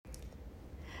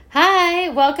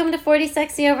welcome to 40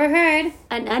 Sexy Overheard,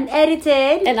 An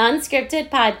unedited, an unscripted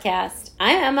podcast.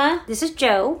 I'm Emma, this is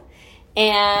Joe.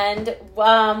 And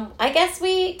I guess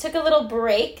we took a little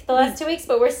break the last 2 weeks,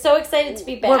 but we're so excited to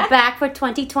be back. We're back for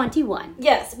 2021.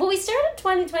 Yes, well, we started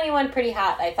 2021 pretty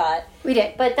hot, I thought. We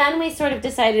did. But then we sort of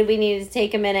decided we needed to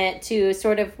take a minute to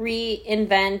sort of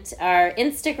reinvent our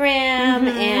Instagram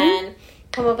and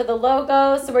come up with a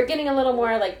logo. So we're getting a little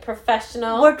more like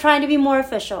professional. We're trying to be more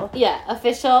official. Yeah,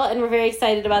 official, and we're very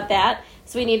excited about that.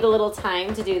 So we need a little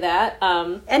time to do that.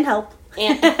 And help.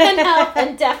 And help,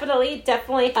 and definitely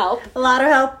help. A lot of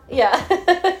help. Yeah.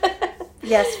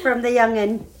 Yes, from the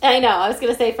youngin'. I know. I was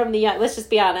going to say from the young. Let's just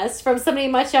be honest. From somebody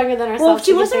much younger than ourselves. Well,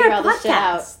 she who was can in figure our all this shit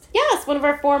out. podcast. Yes, one of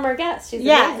our former guests. She's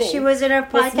amazing. She was in our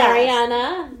Miss podcast.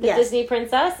 Mariana, the Yes. Disney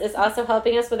princess, is also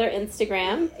helping us with our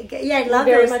Instagram. Yeah, I love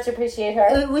We very her. much appreciate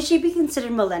her. Would she be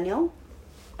considered millennial?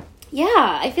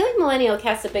 Yeah, I feel like millennial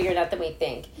casts a bigger net than we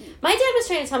think. My dad was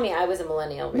trying to tell me I was a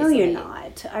millennial recently. No, you're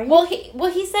not. Are you?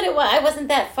 Well, he said it was. I wasn't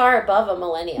that far above a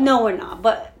millennial. No, we're not,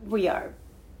 but we are.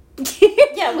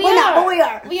 Yeah, we we're are. not, but we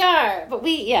are. We are, but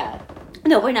yeah.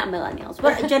 No, we're not millennials.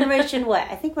 What generation? What?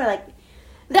 I think we're like.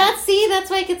 That's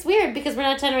why it gets weird, because we're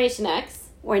not Generation X.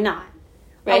 We're not.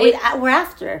 Right? We're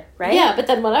after, right? Yeah, but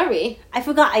then what are we? I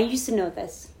forgot. I used to know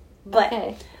this, but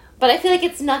Okay. But I feel like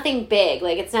it's nothing big.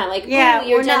 Like, it's not like, Yeah, ooh,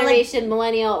 your we're not generation,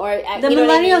 millennial, or... the you know what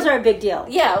I millennials mean? are a big deal.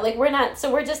 Yeah, like, we're not...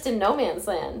 So we're just in no man's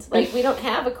land. Like, we don't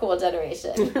have a cool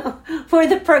generation. For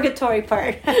the purgatory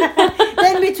part.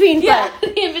 The in-between Yeah, part.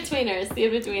 the in-betweeners. The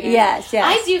in-betweeners. Yes.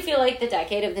 I do feel like the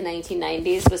decade of the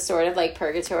 1990s was sort of like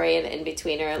purgatory and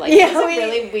in-betweener. Like, Yeah, it was a we-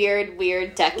 really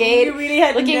weird decade. We really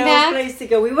had Looking no back. place to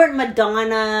go. We weren't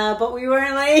Madonna, but we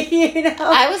weren't like, you know.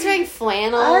 I was wearing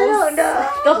flannels. I don't know.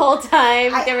 The whole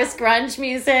time. There was grunge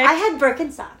music. I had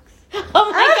Birkenstocks. Oh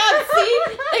my god,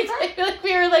 see? Like, I feel like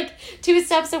we were like 2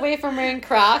 steps away from wearing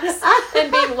Crocs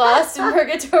and being lost in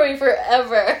purgatory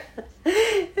forever.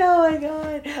 Oh my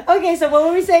god. Okay, so what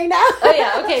were we saying now? Oh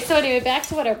yeah, okay, so anyway, back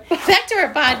to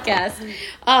our podcast.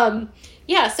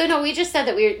 Yeah, so no, we just said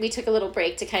that we took a little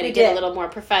break to kind of get a little more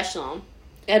professional,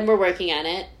 and we're working on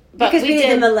it. But because we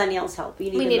need the millennials' help.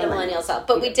 We need the millennials' help.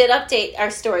 But we did update our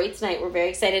story tonight. We're very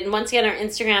excited. And once again, our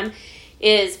Instagram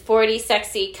is 40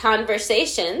 Sexy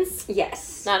Conversations.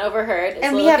 Yes. Not overheard. It's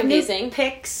and a we little have confusing. new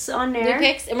pics on there. New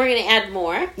pics, and we're going to add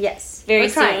more. Yes. Very We're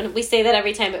soon. trying. We say that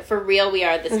every time, but for real, we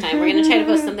are this time. We're going to try to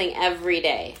post something every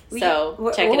day.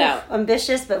 So check it out.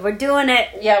 Ambitious, but we're doing it.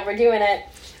 Yeah, we're doing it.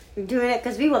 We're doing it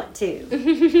because we want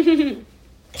to.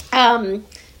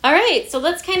 All right, so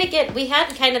let's kind of we had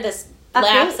kind of this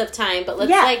lapse of time, but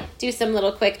let's do some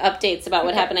little quick updates about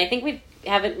what happened. I think we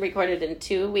haven't recorded in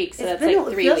 2 weeks, so that's like 3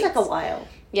 weeks. It feels like a while.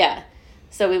 Yeah.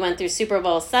 So we went through Super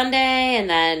Bowl Sunday, and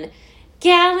then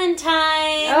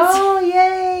Galentine's. Oh,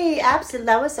 yay. Absolutely.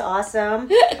 That was awesome.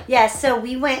 Yeah, so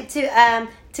we went to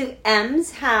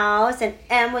M's house, and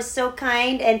M was so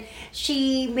kind, and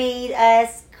she made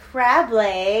us crab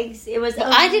legs. It was...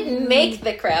 I didn't make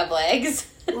the crab legs.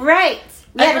 Right.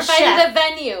 We I had provided a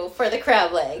venue for the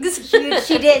crab legs.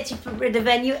 She did. She provided a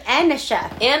venue and a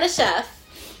chef. And a chef.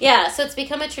 Yeah, so it's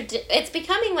become it's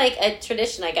becoming like a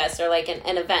tradition, I guess, or like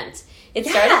an event. It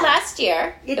started last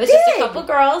year. It was just a couple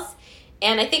girls.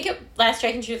 And I think last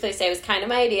year, I can truthfully say, it was kind of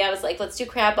my idea. I was like, let's do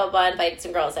crab bubba, invited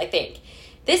some girls, I think.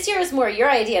 This year is more your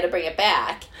idea to bring it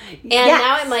back. And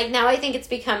now I'm like, now I think it's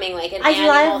becoming like an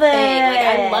annual thing.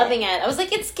 Like, I'm loving it. I was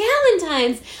like, it's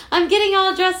Galentine's. I'm getting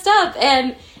all dressed up.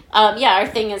 And our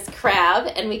thing is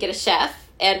crab, and we get a chef,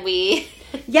 and we...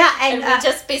 Yeah, and we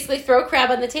just basically throw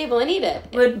crab on the table and eat it.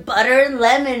 With butter and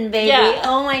lemon, baby. Yeah.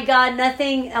 Oh my god,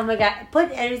 nothing. Oh my god.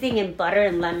 Put everything in butter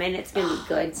and lemon. It's going to be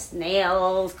good.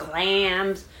 Snails,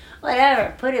 clams,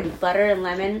 whatever. Put in butter and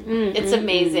lemon. It's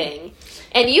amazing.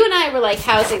 And you and I were like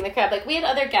housing the crab. Like, we had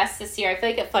other guests this year. I feel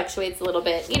like it fluctuates a little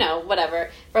bit, whatever,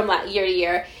 from year to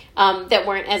year, that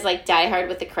weren't as like diehard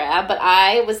with the crab. But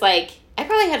I was like, I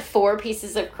probably had 4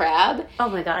 pieces of crab. Oh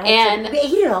my god! We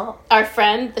ate it all. Our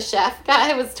friend, the chef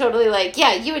guy, was totally like,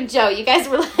 "Yeah, you and Joe, you guys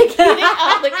were like eating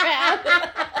all the crab."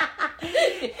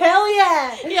 Hell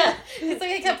yeah! Yeah, because like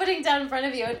I kept putting it down in front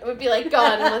of you, and it would be like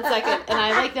gone in 1 second, and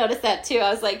I like noticed that too. I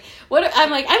was like, "What?"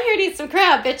 I'm like, "I'm here to eat some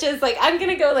crab, bitches!" Like, I'm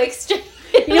gonna go like straight.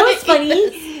 You know what's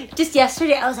funny? just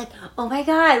yesterday, I was like, oh my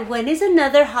God, when is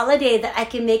another holiday that I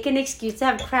can make an excuse to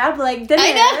have crab leg dinner?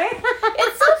 I know.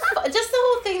 It's so fun. Just the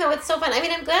whole thing, though, it's so fun. I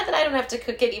mean, I'm glad that I don't have to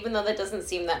cook it, even though that doesn't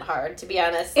seem that hard, to be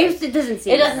honest. Like, it doesn't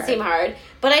seem hard.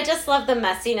 But I just love the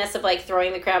messiness of, like,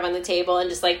 throwing the crab on the table and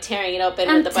just, like, tearing it open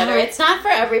with the butter. It's not for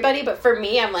everybody, but for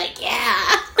me, I'm like, yeah.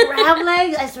 Crab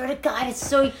legs, I swear to God, it's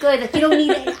so good. Like, you don't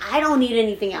need it. I don't need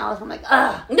anything else. I'm like,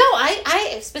 ugh. No,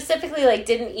 I specifically, like,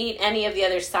 didn't eat any of the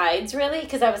other sides, really,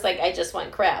 because I was like, I just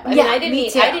want crab. I mean, I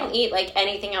didn't eat, like,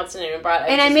 anything else in it.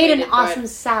 And I made an awesome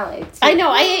salad, too. I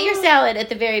know, I ate your salad at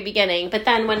the very beginning, but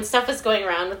then when stuff was going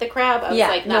around with the crab, I was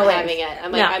like, not having it.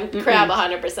 I'm like, I'm crab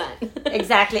 100%.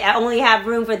 Exactly. I only have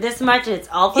room for this much, and it's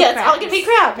all for crab. Yeah, it's all going to be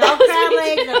crab. All crab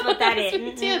legs, that's what that is.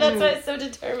 Me too, that's why I was so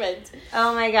determined.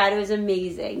 Oh my God, it was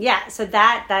amazing. Yeah, so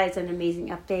that is an amazing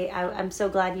update. I'm so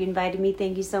glad you invited me.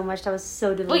 Thank you so much. That was so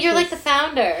delicious. Well, you're like the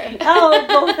founder. Oh,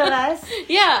 both of us?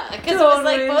 Yeah, because it was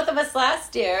like both of us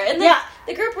last year. And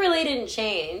the group really didn't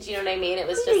change, you know what I mean? It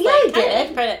was just like kind of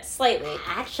different slightly.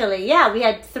 Actually, yeah, we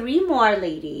had 3 more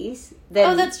ladies.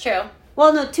 Oh, that's true.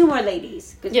 Well, no, 2 more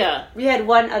ladies. Yeah. We had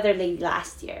 1 other lady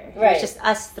last year. Right. It was just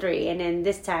us 3. And then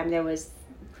this time there was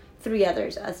 3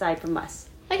 others aside from us.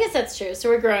 I guess that's true. So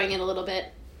we're growing it a little bit.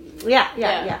 Yeah.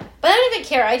 But I don't even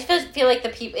care. I just feel like the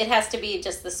people. It has to be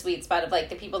just the sweet spot of like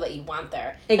the people that you want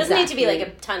there. It doesn't need to be like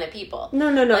a ton of people. No.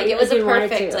 Like it was a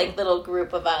perfect like little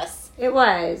group of us. It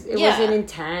was. It wasn't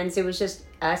intense. It was just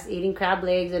us eating crab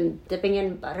legs and dipping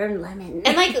in butter and lemon.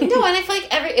 And like and I feel like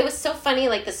it was so funny,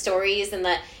 like the stories and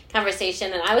the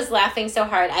conversation, and I was laughing so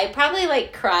hard. I probably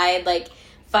like cried like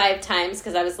 5 times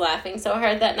because I was laughing so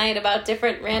hard that night about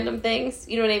different random things.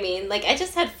 You know what I mean? Like, I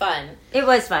just had fun. It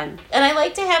was fun. And I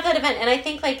like to have that event. And I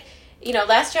think, like, you know,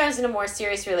 last year I was in a more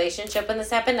serious relationship when this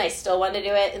happened. I still want to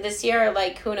do it. And this year,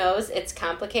 like, who knows? It's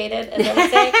complicated, as I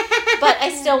would say. But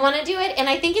I still want to do it. And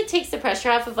I think it takes the pressure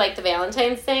off of, like, the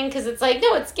Valentine's thing. Because it's like,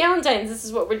 no, it's Galentine's. This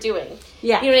is what we're doing.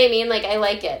 Yeah. You know what I mean? Like, I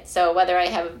like it. So whether I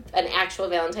have an actual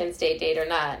Valentine's Day date or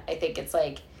not, I think it's,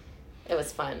 like... It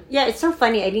was fun. Yeah, it's so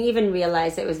funny. I didn't even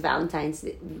realize it was Valentine's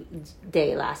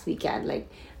Day last weekend. Like,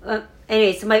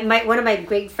 anyway, so my one of my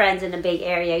great friends in the Bay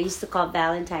Area used to call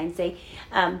Valentine's Day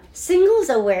Singles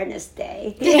Awareness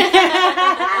Day.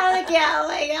 I was like, yeah, oh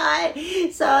my God.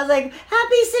 So I was like,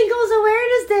 Happy Singles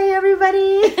Awareness Day,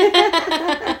 everybody.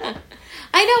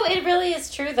 I know, it really is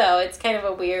true, though. It's kind of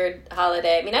a weird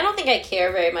holiday. I mean, I don't think I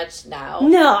care very much now.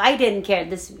 No, I didn't care.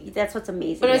 That's what's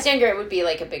amazing. When I was younger, it would be,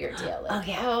 like, a bigger deal. Like,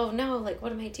 oh, no, like,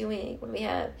 what am I doing? What do we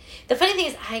have? The funny thing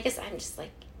is, I guess I'm just,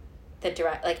 like,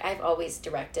 I've always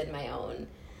directed my own.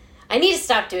 I need to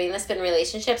stop doing this, but in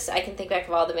relationships, I can think back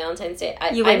of all the Valentine's Day.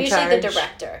 I'm usually the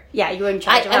director. Yeah, you were in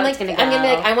charge of how it's going to go. I'm going to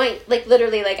be like, I want, like,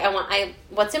 literally, like,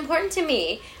 what's important to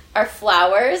me are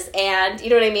flowers and, you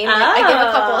know what I mean? Like, I give a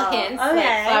couple of hints,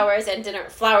 like flowers and dinner,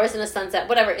 flowers and a sunset,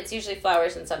 whatever. It's usually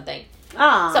flowers and something.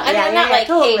 Oh, so I'm not like,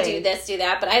 totally. Hey, do this, do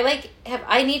that. But I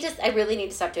I really need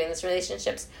to stop doing this in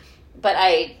relationships. But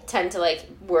I tend to like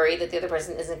worry that the other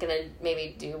person isn't going to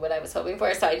maybe do what I was hoping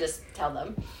for. So I just tell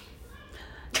them.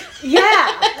 Yeah.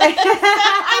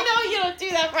 I know you don't do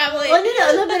that probably. Well,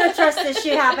 a little bit of trust issue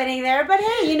happening there, but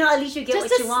hey, at least you get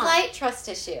what you want. Just a slight trust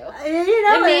issue.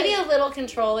 And maybe a little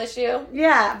control issue.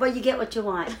 Yeah, but you get what you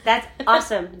want. That's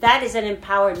awesome. That is an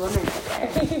empowered woman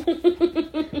right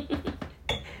there.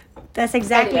 That's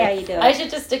exactly how you do it. I should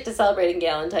just stick to celebrating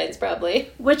Galentine's probably.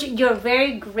 Which you're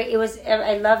very great. It was.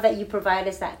 I love that you provided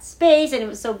us that space, and it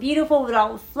was so beautiful with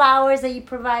all the flowers that you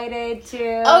provided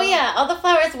too. Oh yeah, all the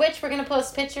flowers, which we're gonna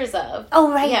post pictures of.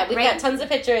 Oh right, yeah, we've got tons of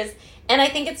pictures, and I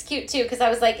think it's cute too because I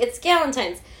was like, it's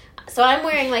Galentine's, so I'm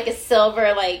wearing like a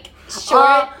silver like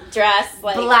short dress,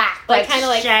 like black, like kind of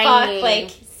like shiny. fuck, like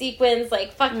sequins,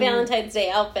 like fuck Valentine's Day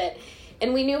outfit.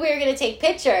 And we knew we were going to take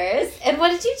pictures. And what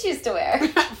did you choose to wear?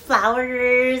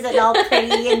 Flowers and all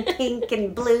pretty and pink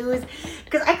and blues.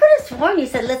 Because I could have sworn you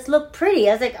said, let's look pretty.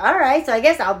 I was like, all right, so I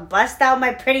guess I'll bust out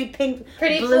my pretty pink,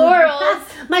 blue,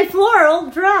 florals. My floral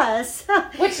dress.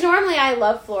 Which normally I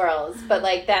love florals. But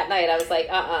like that night I was like,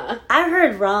 I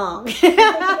heard wrong.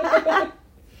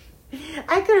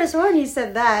 I could have sworn you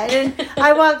said that. And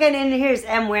I walk in and here's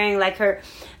Em wearing like her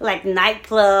like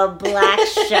nightclub black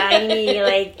shiny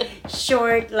like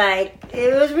short like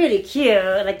it was really cute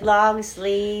like long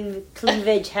sleeve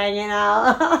cleavage hanging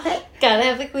out. Gotta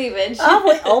have the cleavage.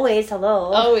 Always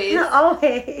hello. Always.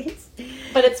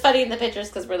 But it's funny in the pictures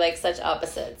because we're like such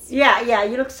opposites. Yeah.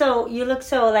 You look so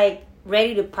like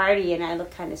ready to party and I look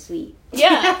kind of sweet.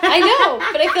 Yeah, I know.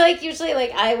 But I feel like usually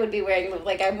like I would be wearing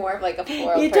like I'm more of like a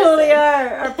floral You totally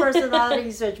are. Our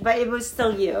personality switch, but it was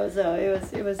still you. So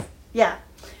it was yeah.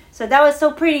 So that was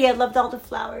so pretty. I loved all the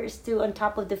flowers too, on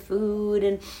top of the food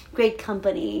and great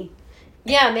company.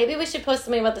 Yeah, maybe we should post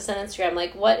something about this on Instagram.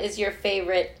 Like, what is your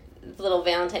favorite little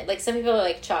Valentine? Like, some people are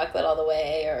like chocolate all the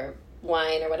way or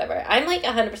wine or whatever. I'm like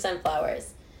 100%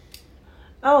 flowers.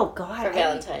 Oh, God. For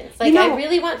Valentine's. Like, I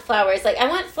really want flowers. Like, I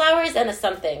want flowers and a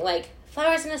something. Like,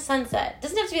 flowers and a sunset.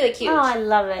 Doesn't have to be like huge. Oh, I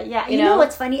love it. Yeah. You know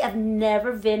what's funny? I've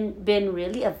never been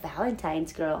really a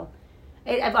Valentine's girl.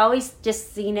 I've always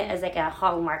just seen it as like a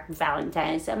Hallmark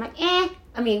Valentine's. So I'm like, I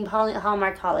mean,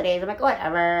 Hallmark holidays. I'm like,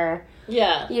 whatever.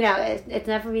 Yeah. You know, it's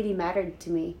never really mattered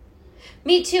to me.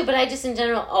 Me too, but I just in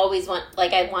general always want,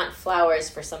 like, I want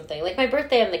flowers for something. Like, my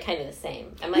birthday, I'm kind of the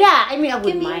same. I'm like, yeah, I mean, I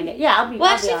wouldn't mind it. Yeah,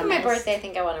 actually, for my birthday, I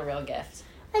think I want a real gift.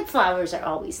 Like, flowers are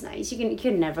always nice. You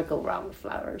can never go wrong with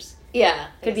flowers. Yeah.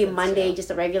 Could be Monday,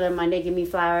 just a regular Monday, give me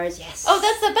flowers. Yes. Oh,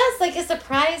 that's the best. Like a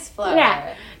surprise flower.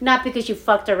 Yeah. Not because you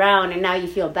fucked around and now you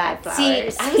feel bad flowers. See, I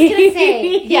was going to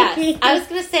say, yes. I was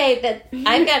going to say that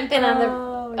I've been on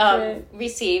the,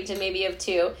 received, and maybe you have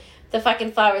too, the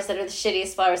fucking flowers that are the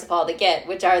shittiest flowers of all to get,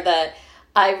 which are the,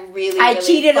 I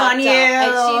cheated on you.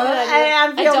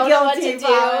 I don't know what to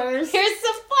flowers. do. Here's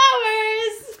some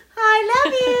flowers. I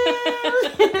love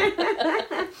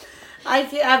you.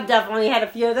 I've definitely had a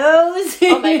few of those.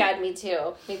 Oh my God, me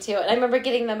too. And I remember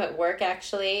getting them at work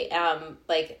actually,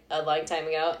 like a long time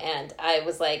ago, and I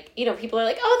was like, people are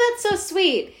like, oh, that's so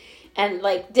sweet, and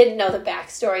like didn't know the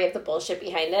backstory of the bullshit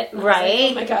behind it.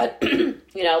 Right. Like, oh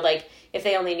my God. Like if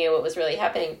they only knew what was really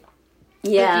happening.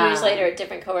 Yeah. A few years later, a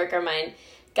different coworker of mine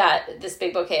got this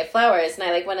big bouquet of flowers, and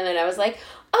I like went in there and I was like,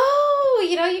 oh,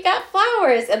 you got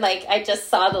flowers, and like I just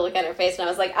saw the look on her face, and I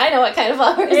was like, I know what kind of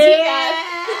flowers you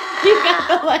got. You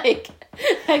got like,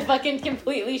 I fucking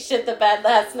completely shit the bed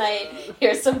last night.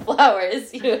 Here's some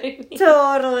flowers. You know what I mean?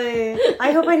 Totally.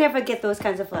 I hope I never get those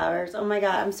kinds of flowers. Oh my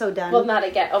God, I'm so done. Well, not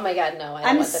again. Oh my God, no. I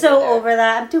don't I'm so over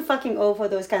that. I'm too fucking old for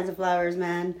those kinds of flowers,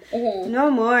 man. Mm-hmm.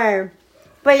 No more.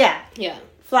 But yeah. Yeah.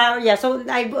 Flower, yeah. So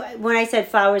when I said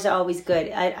flowers are always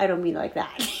good, I don't mean like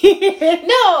that.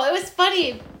 No, it was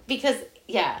funny because,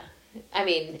 yeah, I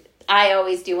mean, I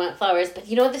always do want flowers, but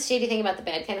you know what the shady thing about the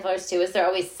bad kind of flowers too is they're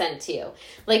always sent to you.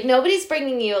 Like nobody's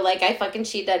bringing you like I fucking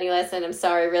cheated on you last night. I'm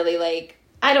sorry, really. Like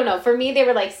I don't know. For me, they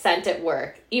were like sent at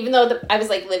work, even though I was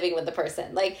like living with the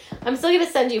person. Like I'm still gonna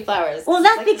send you flowers. Well,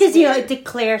 that's like, because it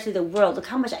declares to the world, look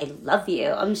how much I love you.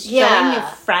 I'm showing your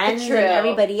friends and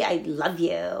everybody I love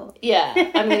you. Yeah,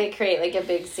 I'm gonna create like a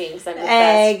big scene because I'm the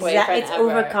best boyfriend It's ever.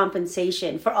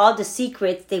 overcompensation for all the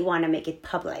secrets. They want to make it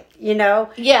public. Yeah,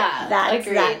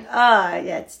 agreed.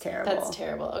 Yeah, it's terrible. That's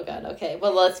terrible. Oh God. Okay.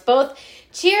 Well, let's both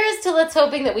cheers to let's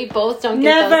hoping that we both don't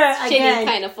get those shitty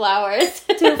kind of flowers.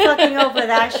 Too fucking over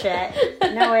that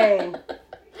shit. No way.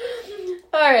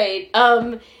 All right.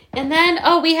 And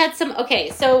then we had some. Okay,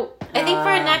 so I think for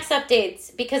our next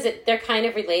updates, because they're kind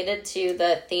of related to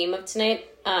the theme of tonight.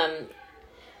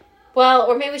 Well,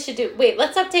 or maybe we should do... Wait,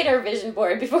 let's update our vision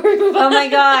board before we move on. Oh, my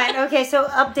God. Okay, so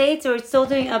updates. We're still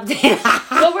doing updates.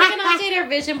 Well, we're going to update our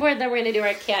vision board, then we're going to do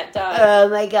our cat dog. Oh,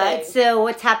 my God. thing. So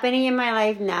what's happening in my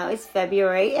life now is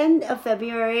February. End of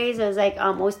February. So it's like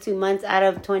almost 2 months out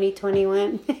of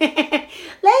 2021.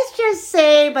 Let's just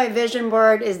say my vision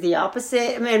board is the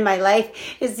opposite. I mean, my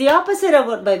life is the opposite of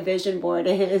what my vision board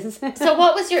is. So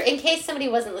what was in case somebody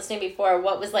wasn't listening before,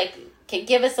 what was like... Okay,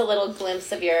 give us a little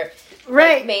glimpse of your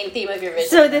main theme of your vision.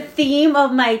 So the theme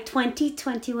of my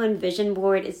 2021 vision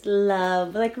board is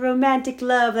love, like romantic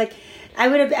love. Like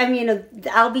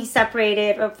I'll be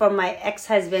separated from my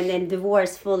ex-husband and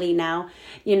divorced fully now,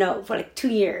 for like 2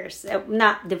 years.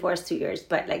 Not divorced 2 years,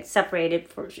 but like separated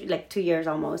for like 2 years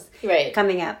almost. Right.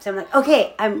 Coming up. So I'm like,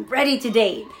 okay, I'm ready to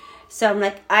date. So I'm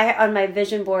like, on my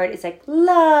vision board, it's like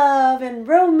love and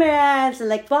romance and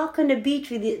like walk on the beach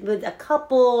with a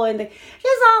couple and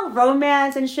just all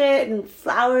romance and shit and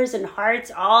flowers and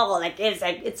hearts, all like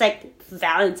it's like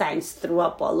Valentine's threw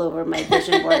up all over my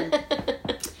vision board.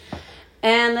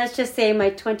 And let's just say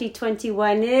my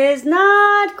 2021 is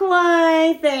not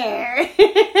quite there.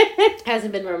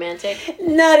 Hasn't been romantic.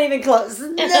 Not even close.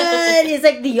 It's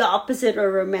like the opposite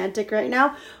of romantic right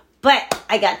now. But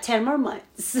I got 10 more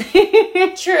months. True.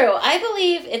 I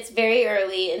believe it's very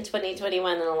early in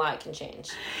 2021 and a lot can change.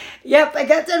 Yep, I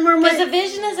got 10 more months. Because a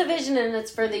vision is a vision and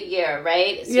it's for the year,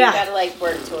 right? So you gotta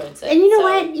work towards it. And you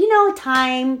know what?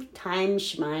 Time,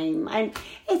 schmime.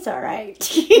 It's all right.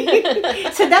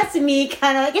 So that's me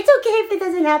kind of like, it's okay if it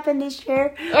doesn't happen this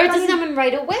year. Or it doesn't happen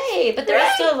right away. But there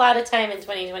is still a lot of time in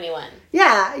 2021.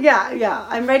 Yeah.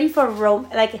 I'm ready for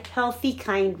a healthy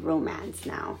kind romance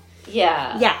now.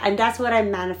 Yeah. Yeah, and that's what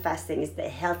I'm manifesting is the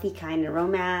healthy kind of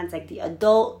romance, like the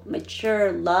adult,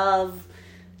 mature love,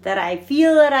 that I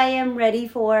feel that I am ready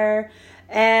for.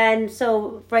 And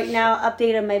so right now,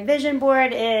 update on my vision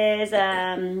board is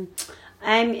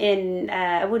I'm in,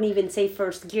 I wouldn't even say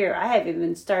first gear. I haven't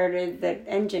even started the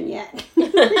engine yet.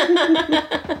 But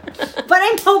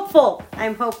I'm hopeful.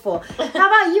 How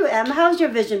about you, Em? How's your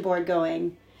vision board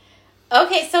going?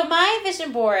 Okay, so my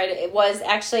vision board was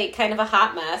actually kind of a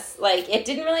hot mess. Like, it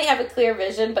didn't really have a clear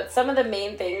vision, but some of the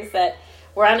main things that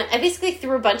were on it, I basically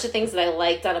threw a bunch of things that I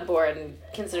liked on a board and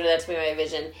considered that to be my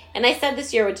vision. And I said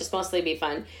this year would just mostly be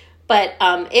fun. But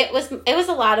it was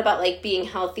a lot about, like, being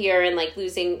healthier and, like,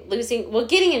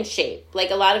 getting in shape.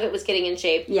 Like, a lot of it was getting in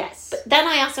shape. Yes. But then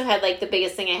I also had, like, the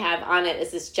biggest thing I have on it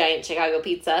is this giant Chicago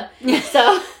pizza.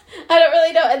 So I don't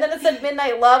really know. And then it said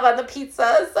Midnight Love on the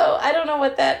pizza. So I don't know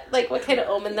what kind of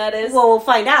omen that is. Well, we'll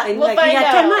find out. We'll find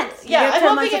out. 10 months. Yeah,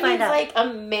 I'm hoping it means, like, a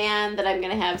man that I'm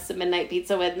going to have some midnight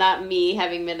pizza with, not me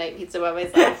having midnight pizza by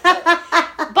myself.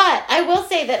 But I will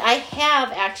say that I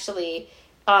have actually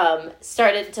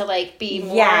started to, like, be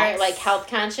more like health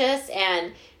conscious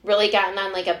and really gotten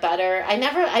on, like, I'm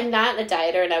not a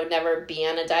dieter and I would never be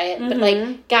on a diet, but,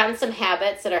 like, gotten some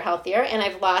habits that are healthier, and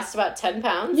I've lost about 10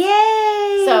 pounds.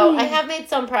 Yay! So I have made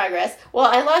some progress. Well,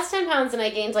 I lost 10 pounds and I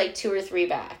gained, like, 2 or 3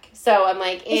 back. So I'm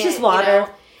like, it's just water. You know,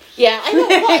 yeah, I know.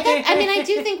 Well, I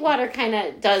do think water kind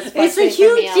of does. It's a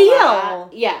huge deal.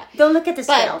 Yeah. Don't look at the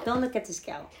scale.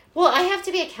 Well, I have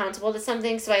to be accountable to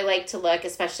something, so I like to look,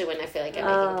 especially when I feel like I'm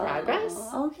making progress.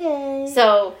 Okay.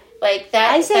 So, like,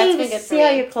 that's been good for me. See how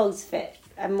your clothes fit.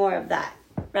 I'm more of that,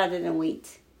 rather than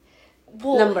weight.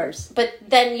 Well, numbers. But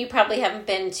then you probably haven't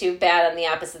been too bad on the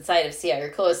opposite side of see how your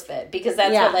clothes fit, because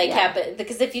that's what, like, happened.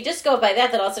 Because if you just go by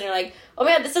that, then all of a sudden you're like, oh,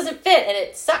 man, this doesn't fit, and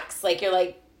it sucks. Like, you're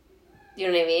like, you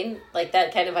know what I mean? Like,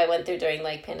 that kind of I went through during,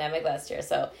 like, pandemic last year,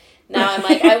 so... Now I'm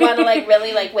like, I want to, like,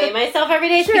 really, like, weigh myself every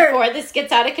day before this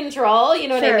gets out of control. You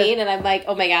know what I mean? And I'm like,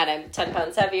 oh, my God, I'm 10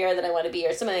 pounds heavier than I want to be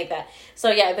or something like that.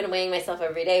 So, yeah, I've been weighing myself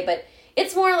every day. But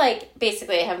it's more like,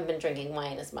 basically, I haven't been drinking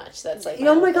wine as much. That's, like,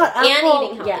 oh, my God. Alcohol, and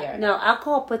eating healthier. Yeah, no,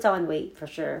 alcohol puts on weight for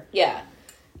sure. Yeah.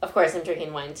 Of course, I'm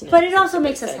drinking wine tonight. But it also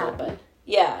makes us happy. But,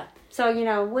 yeah. So, you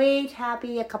know, weight,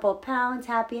 happy, a couple of pounds,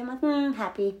 happy. I'm like,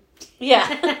 happy.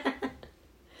 Yeah.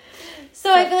 So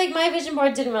I feel like my vision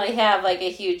board didn't really have, like, a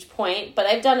huge point, but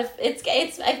I've done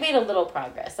I've made a little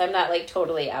progress. I'm not, like,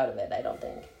 totally out of it, I don't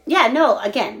think. Yeah, no,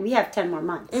 again, we have 10 more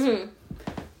months. Mm-hmm.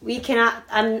 We cannot,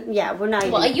 we're not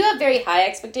even. Well, you have very high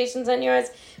expectations on yours.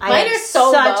 Mine are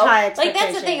so such low. High like,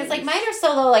 that's the thing. It's like, mine are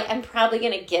so low, like, I'm probably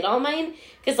going to get all mine.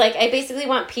 Because, like, I basically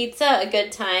want pizza, a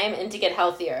good time, and to get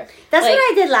healthier. That's like,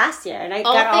 what I did last year, and I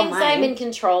got all mine. All things I'm in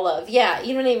control of. Yeah,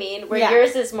 you know what I mean? Where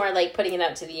yours is more, like, putting it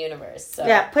out to the universe. So.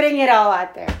 Yeah, putting it all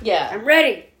out there. Yeah. I'm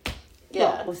ready.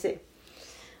 Yeah. Well, we'll see.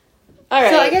 All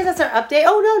right. So I guess that's our update.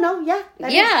 Oh, no,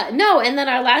 yeah. No, and then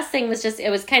our last thing was just, it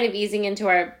was kind of easing into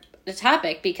the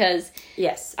topic, because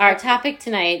our topic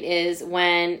tonight is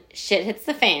when shit hits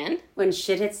the fan. When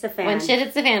shit hits the fan.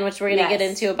 Which we're going to get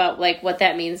into about, like, what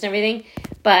that means and everything.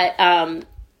 But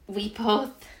we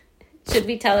both, should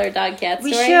we tell our dog cat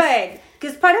stories? We should.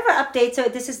 Because part of our update, so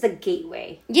this is the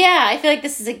gateway. Yeah, I feel like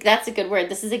that's a good word.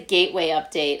 This is a gateway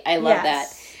update. I love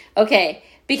that. Okay.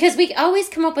 Because we always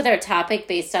come up with our topic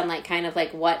based on, like, kind of,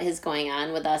 like, what is going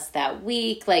on with us that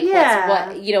week. Like,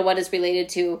 what is related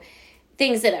to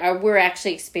things that we're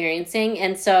actually experiencing.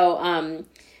 And so,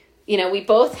 we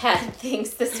both had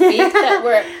things this week that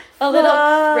were a little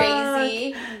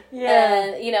crazy.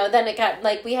 Yeah. And, then it got,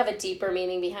 like, we have a deeper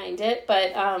meaning behind it.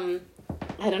 But, I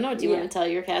don't know. Do you want to tell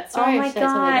your cat story? Oh, my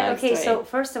God. Okay, so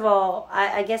first of all,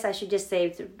 I guess I should just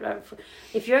say,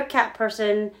 if you're a cat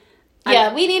person...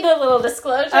 Yeah, we need a little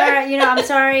disclosure. All right, I'm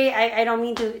sorry. I don't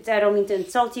mean to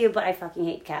insult you, but I fucking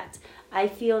hate cats. I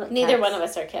feel like neither one of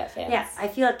us are cat fans. Yeah, I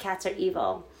feel like cats are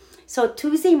evil. So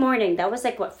Tuesday morning, that was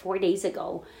like 4 days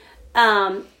ago.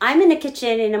 I'm in the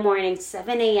kitchen in the morning,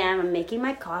 7 a.m. I'm making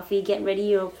my coffee, getting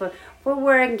ready for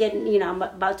work, and getting I'm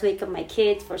about to wake up my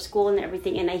kids for school and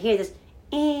everything, and I hear this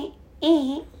I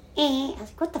was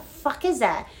like, what the fuck is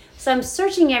that? So I'm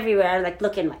searching everywhere. I like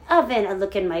look in my oven. I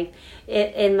look in my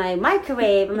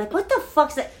microwave. I'm like, what the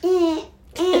fuck's that?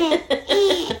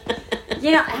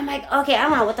 I'm like, okay, I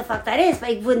don't know what the fuck that is, but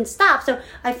it wouldn't stop. So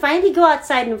I finally go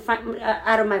outside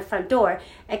out of my front door,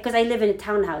 because I live in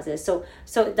townhouses. So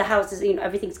the house is,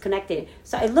 everything's connected.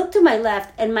 So I look to my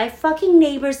left, and my fucking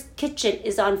neighbor's kitchen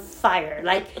is on fire.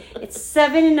 Like, it's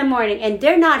 7 a.m, and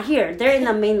they're not here. They're in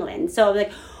the mainland. So I'm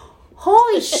like,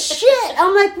 holy shit!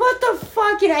 I'm like, what the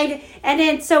fuck? And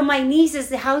then so my niece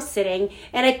is house sitting,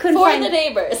 and I couldn't find for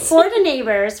the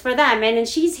neighbors, for them, and then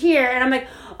she's here, and I'm like,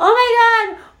 oh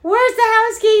my God, where's the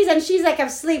house keys? And she's like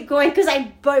asleep going, because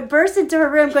I burst into her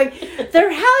room going,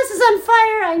 their house is on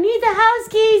fire. I need the house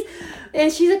keys. And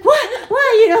she's like,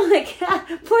 what? You know, like,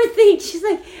 poor thing. She's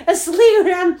like asleep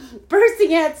and I'm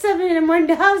bursting at 7 a.m.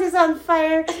 The house is on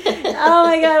fire. Oh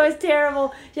my God, it was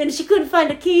terrible. And she couldn't find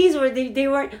the keys where they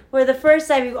weren't, where the first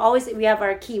time we have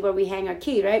our key where we hang our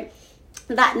key, right?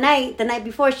 That night, the night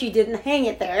before, she didn't hang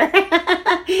it there.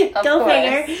 Go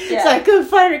figure. Yeah. So I couldn't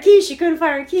find her keys. She couldn't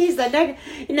find her keys.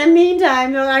 In the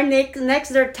meantime, our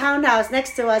next door townhouse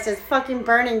next to us is fucking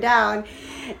burning down.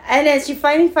 And then she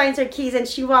finally finds her keys and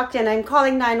she walked in. I'm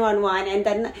calling 911 and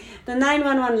then the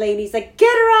 911 lady's like,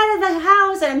 get her out of the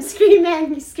house. And I'm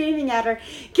screaming at her,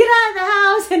 get out of the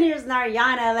house. And here's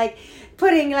Narayana like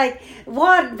putting like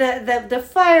water, the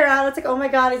fire out. It's like, oh my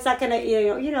God, it's not gonna,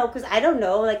 you know, because I don't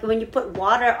know, like when you put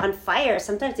water on fire,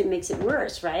 sometimes it makes it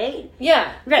worse, right?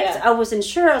 Yeah. Right. Yeah. So I wasn't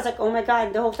sure. I was like, oh my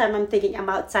God. The whole time I'm thinking I'm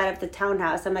outside of the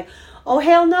townhouse. I'm like, oh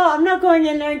hell no, I'm not going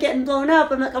in there and getting blown up.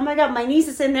 I'm like, oh my God, my niece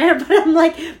is in there, but I'm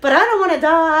like, but I don't want to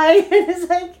die. And it's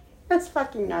like, that's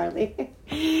fucking gnarly.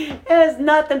 It was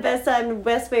not the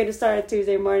best way to start a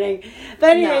Tuesday morning.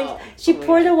 But anyways, she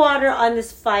poured the water on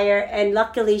this fire, and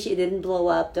luckily she didn't blow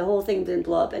up. The whole thing didn't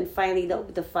blow up, and finally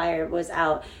the fire was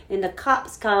out. And the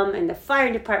cops come, and the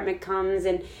fire department comes,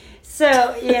 and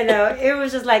so, it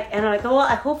was just like, and I'm like, well,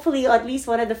 hopefully at least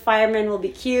one of the firemen will be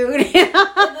cute. They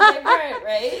weren't,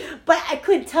 right? But I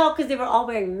couldn't tell because they were all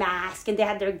wearing masks and they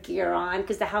had their gear on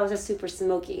because the house is super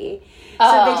smoky.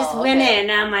 So they just went in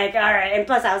and I'm like, all right. And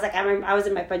plus I was like, I was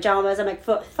in my pajamas. I'm like,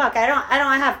 fuck, I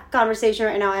don't have conversation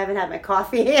right now. I haven't had my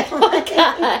coffee. Oh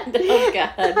God.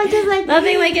 I just like,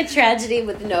 nothing like a tragedy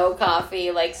with no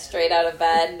coffee, like straight out of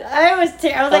bed. I was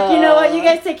like, you know what? You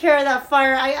guys take care of that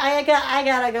fire. I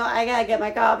gotta go. I gotta get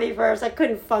my coffee first. I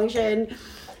couldn't function.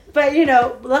 But,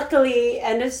 luckily,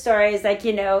 end of story is like,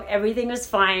 everything was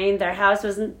fine. Their house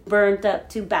wasn't burnt up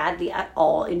too badly at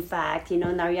all. In fact,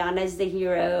 Narayana is the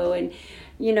hero. And,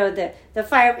 the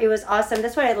fire, it was awesome.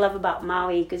 That's what I love about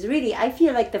Maui. Because really, I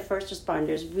feel like the first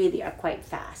responders really are quite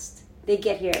fast. They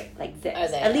get here like this. Are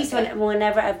they? At least okay.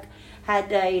 Whenever I've had,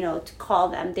 to call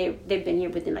them, they've been here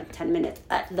within like 10 minutes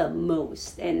at the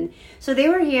most. And so they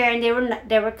were here and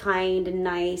they were kind and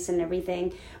nice and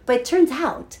everything. But it turns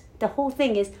out the whole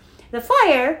thing is the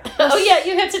fire. Oh yeah,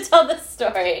 you have to tell this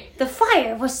story. The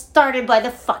fire was started by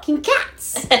the fucking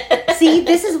cats. See,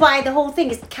 this is why the whole thing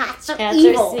is cats are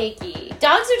evil. Cats are sneaky.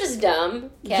 Dogs are just dumb.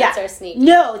 Cats are sneaky.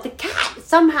 No, the cat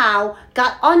somehow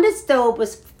got on the stove,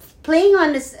 was playing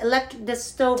on the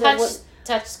stove.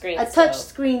 Touch screen. A touch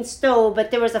screen stove, but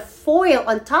there was a foil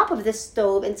on top of the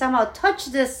stove, and somehow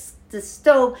touched the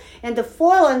stove, and the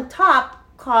foil on top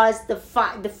caused the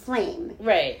flame.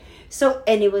 Right. So,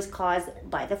 and it was caused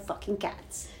by the fucking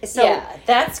cats. So, yeah,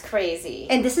 that's crazy.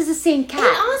 And this is the same cat.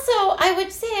 And also, I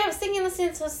would say, I was thinking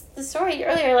listening to the story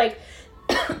earlier, like,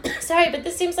 sorry, but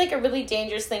this seems like a really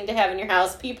dangerous thing to have in your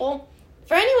house, people.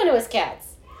 For anyone who has cats.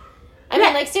 I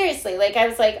mean, like, seriously, like, I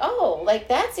was like, oh, like,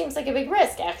 that seems like a big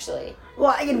risk, actually.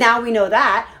 Well, now we know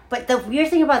that. But the weird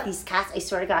thing about these cats, I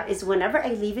swear to God, is whenever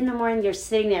I leave in the morning, they're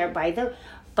sitting there by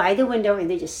the window and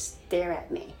they just stare at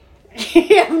me.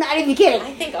 I'm not even kidding.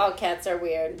 I think all cats are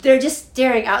weird. They're just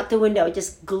staring out the window,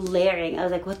 just glaring. I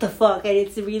was like, what the fuck? And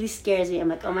it really scares me. I'm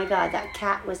like, oh my God, that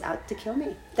cat was out to kill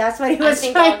me. That's what he was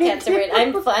trying to do. I think all cats are weird.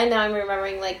 Now I'm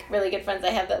remembering, like, really good friends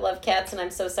I have that love cats, and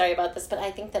I'm so sorry about this, but I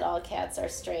think that all cats are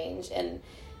strange and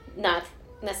not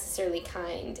necessarily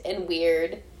kind and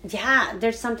weird. Yeah,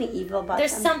 there's something evil about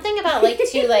There's them. something about, like,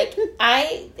 too, like,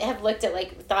 I have looked at,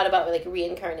 like, thought about, like,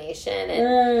 reincarnation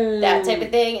and that type of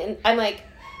thing, and I'm like,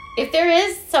 if there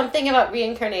is something about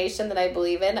reincarnation that I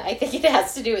believe in, I think it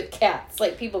has to do with cats.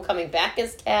 Like, people coming back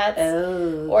as cats.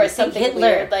 Oh, or something Hitler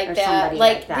weird like that.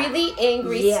 Like that. really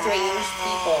angry, strange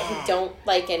people who don't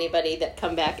like anybody that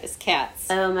come back as cats.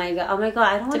 Oh my God.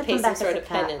 I don't want to come back as a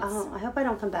cat. Penance. Oh, I hope I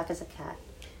don't come back as a cat.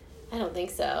 I don't think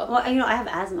so. Well, I have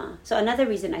asthma. So another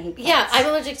reason I hate cats. Yeah, I'm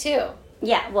allergic too.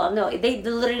 Yeah, well, no, they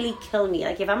literally kill me.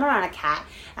 Like, if I'm around a cat,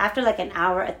 after like an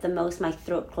hour at the most, my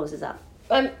throat closes up.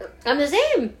 I'm the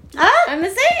same. Ah? I'm the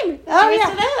same. Oh, Cheers yeah.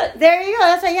 to that. There you go.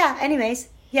 That's right. Yeah. Anyways.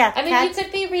 Yeah. I mean, cats. you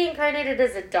could be reincarnated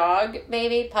as a dog,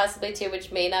 maybe, possibly too, which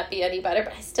may not be any better,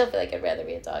 but I still feel like I'd rather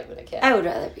be a dog than a cat. I would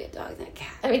rather be a dog than a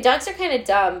cat. I mean, dogs are kind of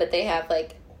dumb, but they have,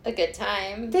 like, a good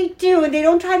time. They do, and they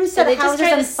don't try to set they houses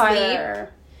just try on to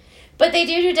fire. But they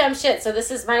do dumb shit, so this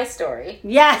is my story.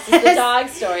 Yes. This is the dog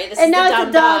story. This and is now the dumb it's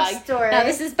a dog dog story. Now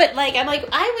this is, but like, I'm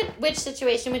like, which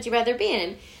situation would you rather be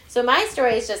in? So my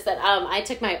story is just that I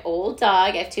took my old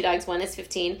dog. I have two dogs. One is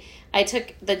 15. I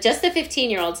took the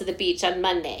 15-year-old to the beach on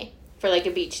Monday. for like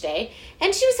a beach day,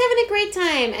 and she was having a great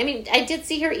time. I mean, I did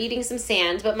see her eating some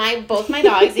sand, but both my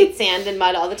dogs eat sand and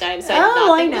mud all the time, so I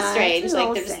thought they was strange.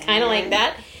 Like, they're just kind of like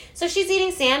that. So she's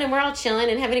eating sand, and we're all chilling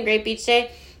and having a great beach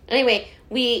day. Anyway,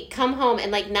 we come home,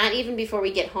 and, like, not even before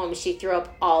we get home, she threw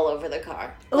up all over the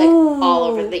car. Like, all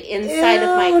over the inside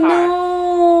of my car.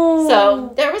 No.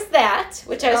 So there was that,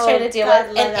 which I was trying to deal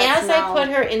with. And as I put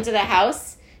her into the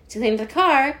house to clean the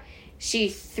car, she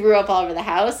threw up all over the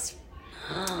house.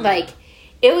 Like,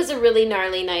 it was a really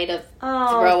gnarly night of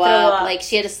throw up. Like,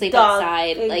 she had to sleep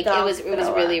outside. Like, it was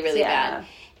really, really bad.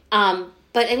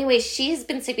 But anyway, she has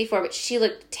been sick before, but she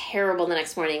looked terrible the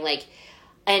next morning. Like,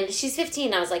 and she's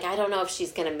 15. I was like, I don't know if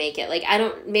she's going to make it. Like,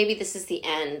 maybe this is the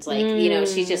end. Like, you know,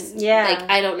 she just, like,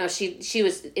 I don't know. She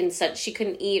was she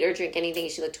couldn't eat or drink anything.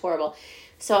 She looked horrible.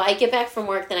 So I get back from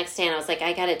work the next day, and I was like,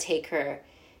 I got to take her,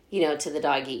 you know, to the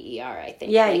doggy ER, I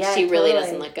think. Yeah, like, she really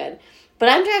doesn't look good. But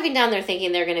I'm driving down there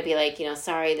thinking they're going to be like, you know,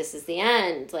 sorry, this is the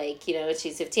end. Like, you know,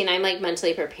 she's 15. I'm, like,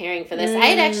 mentally preparing for this. I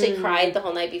had actually cried the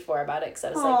whole night before about it because I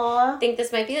was like, I think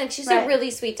this might be it. She's a really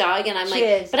sweet dog. And I'm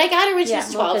but I got her when she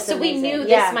was 12, so we knew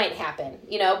this might happen,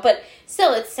 you know. But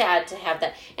still, it's sad to have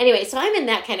that. Anyway, so I'm in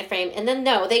that kind of frame. And then,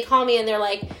 they call me and they're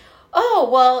like, oh,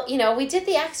 well, you know, we did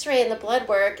the x-ray and the blood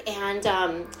work. And,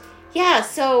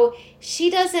 so she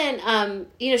doesn't,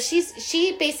 you know,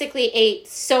 she basically ate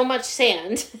so much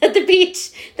sand at the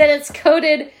beach that it's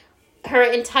coated her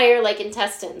entire, like,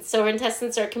 intestines. So her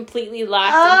intestines are completely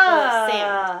locked and full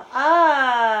of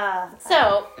sand.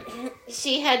 So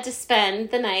she had to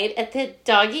spend the night at the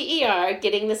doggy ER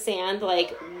getting the sand,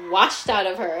 like, washed out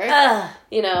of her.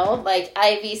 You know, like,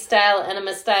 IV style,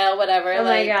 enema style, whatever. Oh,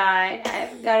 my God.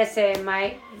 I've got to say,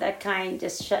 that kind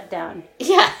just shut down.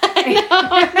 Yeah, I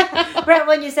know. Right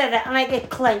when you said that, I'm like, I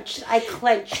clenched.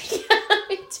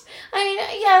 I mean,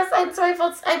 yes, and so I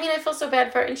feel so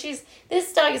bad for her. And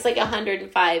this dog is like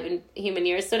 105 in human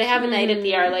years, so to have a night at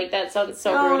the ER like that sounds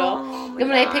so brutal. And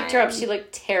when I picked her up, she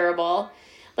looked terrible.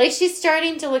 Like, she's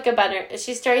starting to look better.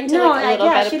 She's starting to look a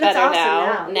little bit better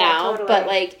awesome now. Totally. But,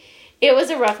 like, it was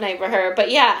a rough night for her.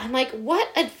 But yeah, I'm like, what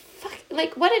a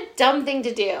dumb thing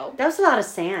to do. That was a lot of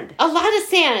sand. A lot of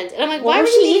sand. And I'm like, why was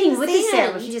she she eating with the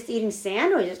sand? Was she just eating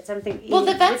sand or just something? Well,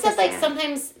 the vet said, like,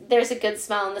 sometimes there's a good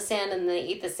smell in the sand and they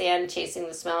eat the sand chasing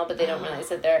the smell, but they don't realize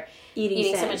that they're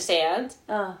eating so much sand.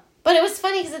 Oh. But it was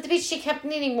funny because at the beach she kept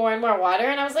needing more and more water,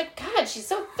 and I was like, God, she's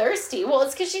so thirsty. Well,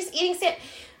 it's because she's eating sand.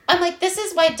 I'm like, this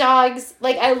is why dogs,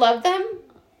 like, I love them,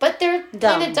 but they're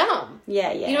kind of dumb.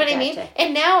 Yeah. You know what I mean?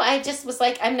 And now I just was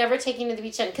like, I'm never taking to the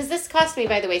beach again. Because this cost me,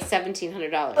 by the way,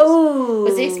 $1,700. Oh.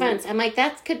 Was the expense. I'm like,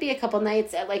 that could be a couple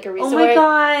nights at, like, a resort. Oh, my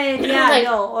God. Yeah, like,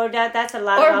 no. Or that's a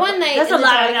lot of... Or one night that's in a the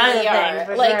lot of doggy things,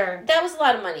 for like, sure. That was a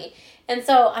lot of money. And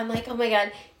so I'm like, oh, my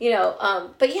God. You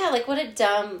know, but yeah, like, what a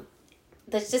dumb...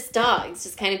 That's just dogs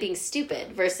just kind of being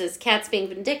stupid versus cats being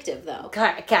vindictive, though.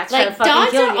 Cats trying to like, fucking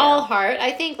dogs kill are you. all heart,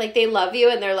 I think. Like, they love you,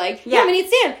 and they're like, I'm going to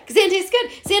eat sand, because sand tastes good.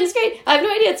 Sand is great. I have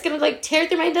no idea. It's going to, like, tear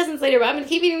through my intestines later, but I'm going to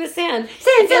keep eating the sand.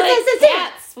 Sand.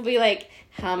 Cats will be like,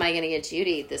 how am I going to get you to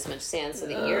eat this much sand so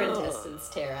that your intestines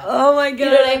tear out? Oh, my God. You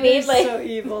know what I mean? Like, so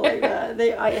evil like that.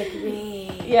 I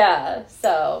agree. Yeah,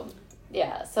 so...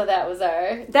 Yeah, so that was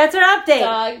our... That's our update.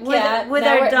 Dog, cat. With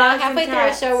our dogs now halfway and through our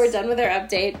cats. show, we're done with our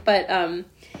update, but,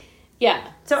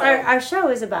 yeah. So our show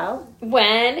is about...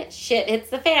 When shit hits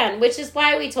the fan, which is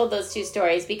why we told those two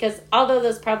stories, because although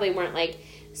those probably weren't, like,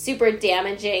 super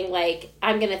damaging, like,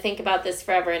 I'm going to think about this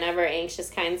forever and ever anxious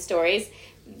kind of stories,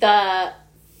 the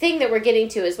thing that we're getting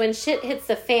to is when shit hits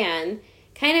the fan...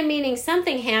 Kind of meaning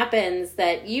something happens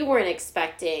that you weren't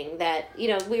expecting, that, you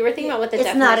know, we were thinking about what the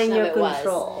definition of it was. It's not in your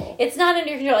control. It's not under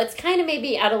your control. It's kind of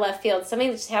maybe out of left field. Something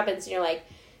that just happens and you're like,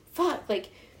 fuck, like...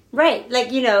 Right,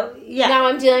 like, you know, yeah. Now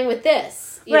I'm dealing with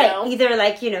this, you know? Either,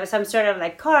 like, you know, some sort of,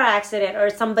 like, car accident or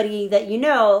somebody that you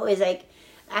know is, like,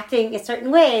 acting a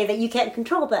certain way that you can't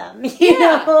control them, you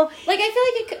know? Like, I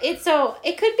feel like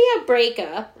it could be a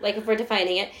breakup, like, if we're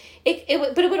defining it. But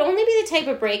it would only be the type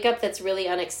of breakup that's really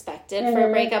unexpected for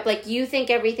a breakup. Like, you think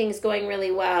everything's going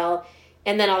really well,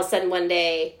 and then all of a sudden one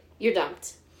day, you're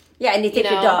dumped. Yeah, and you take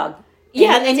your dog.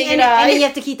 Yeah, and then you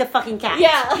have to keep the fucking cat.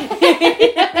 Yeah.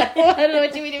 I don't know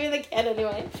what you do with the cat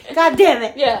anyway. God damn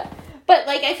it. Yeah. But,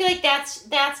 like, I feel like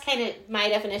that's kind of my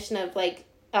definition of, like,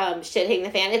 shit hitting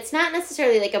the fan. It's not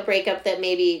necessarily, like, a breakup that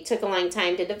maybe took a long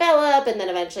time to develop and then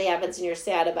eventually happens and you're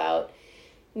sad about.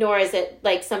 Nor is it,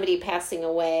 like, somebody passing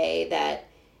away that,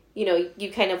 you know, you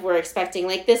kind of were expecting.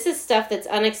 Like, this is stuff that's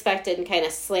unexpected and kind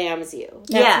of slams you.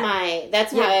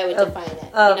 That's how I would define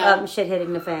it. Shit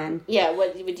hitting the fan. Yeah,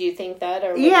 would you think that?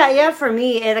 Or for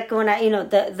me, like when I,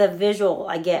 the visual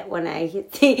I get when I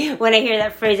hear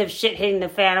that phrase of shit hitting the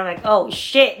fan, I'm like, oh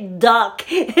shit, duck.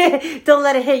 Don't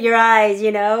let it hit your eyes,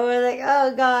 We're like,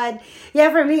 oh God. Yeah,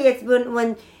 for me, it's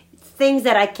when things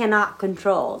that I cannot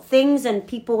control, things and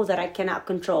people that I cannot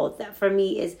control, that for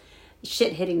me is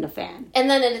shit hitting the fan. And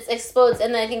then it explodes,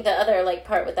 and then I think the other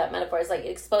part with that metaphor is it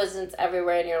explosions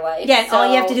everywhere in your life. Yeah, so,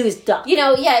 all you have to do is duck. It's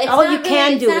all not you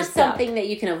can do is something duck. that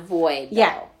you can avoid. Though.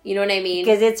 Yeah. You know what I mean?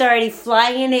 Because it's already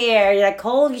flying in the air. You're like,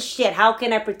 holy shit, how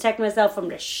can I protect myself from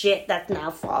the shit that's now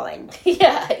falling?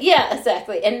 Yeah,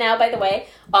 exactly. And now, by the way,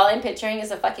 all I'm picturing is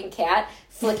a fucking cat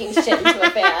flicking shit into a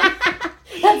fan.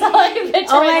 That's all I'm picturing.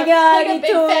 Oh my God, a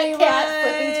big fat cat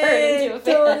flipping turd into a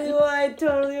fan.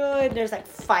 Totally would. There's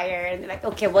fire, and they're like,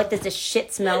 okay, what does the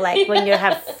shit smell like when you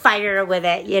have fire with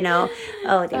it,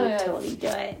 Oh, they would totally do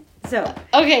it. So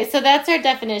okay, so that's our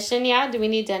definition. Yeah, do we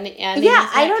need to add?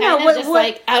 I don't know.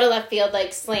 What out of left field,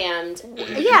 slammed.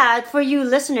 Yeah, for you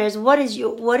listeners, what is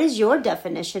your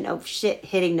definition of shit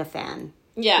hitting the fan?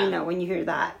 Yeah, when you hear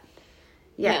that.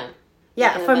 Yeah.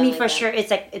 For me, for sure,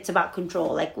 it's about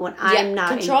control. Like when I'm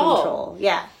not in control.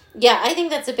 Yeah. Yeah, I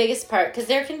think that's the biggest part, because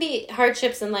there can be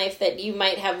hardships in life that you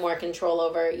might have more control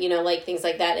over, things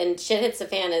like that. And shit hits the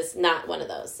fan is not one of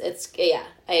those.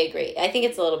 I agree. I think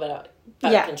it's a little bit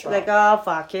about control. Like, oh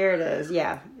fuck, here it is.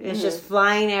 Yeah, it's just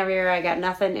flying everywhere. I got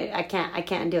nothing. I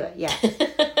can't do it. Yeah,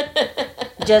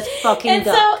 just fucking. And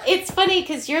duck. so it's funny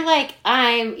because you're like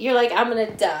I'm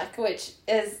gonna duck, which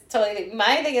is totally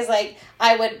my thing. Is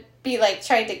I would be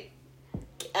trying to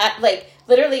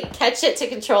literally catch it to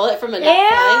control it from not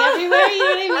flying everywhere. You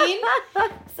know what I mean?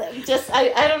 So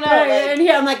I don't know. And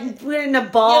here I'm in a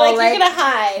ball. You're you're gonna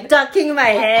hide, ducking my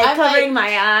head, covering my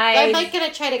eyes. I'm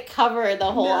gonna try to cover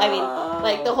the whole. No. I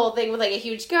mean, the whole thing with a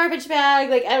huge garbage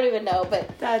bag. I don't even know,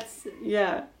 but that's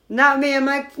not me. I'm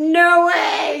no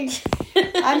way.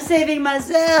 I'm saving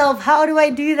myself. How do I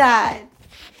do that?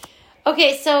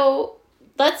 Okay, so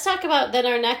let's talk about then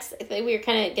our next thing we were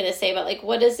kind of gonna say about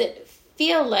what does it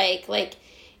feel like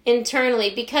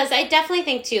internally, because I definitely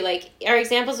think too, our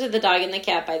examples with the dog and the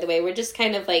cat, by the way, were just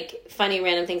kind of funny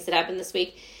random things that happened this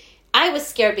week. I was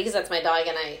scared because that's my dog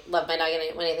and I love my dog and I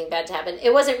didn't want anything bad to happen.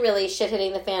 It wasn't really shit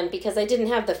hitting the fan because I didn't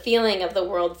have the feeling of the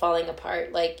world falling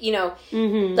apart.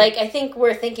 I think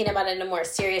we're thinking about it in a more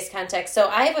serious context. So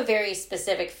I have a very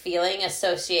specific feeling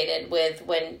associated with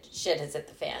when shit has hit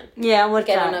the fan. Yeah, I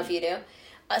don't know if you do.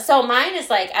 So mine is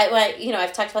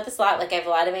I've talked about this a lot. I have a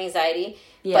lot of anxiety.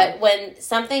 Yeah. But when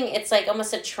something, it's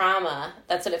almost a trauma.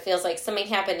 That's what it feels like. Something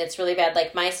happened. It's really bad.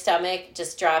 My stomach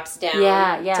just drops down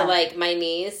to my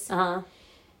knees. Uh-huh.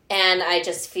 And I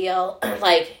just feel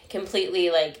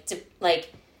completely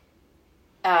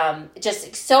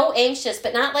just so anxious,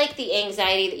 but not the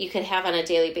anxiety that you could have on a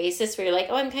daily basis where you're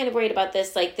oh, I'm kind of worried about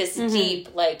this, this deep,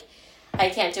 I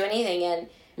can't do anything. And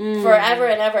forever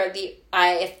and ever,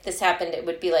 if this happened, it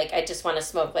would be I just want to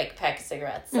smoke a pack of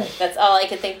cigarettes. That's all I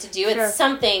could think to do. Sure. It's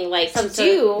something to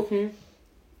do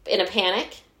in a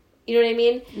panic. You know what I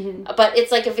mean? Mm-hmm. But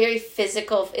it's a very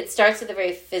physical. It starts with a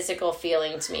very physical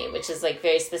feeling to me, which is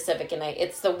very specific, and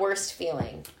it's the worst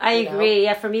feeling. I agree.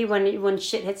 Yeah, for me, when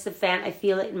shit hits the fan, I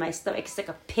feel it in my stomach. It's like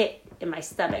a pit in my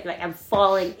stomach. I'm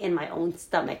falling in my own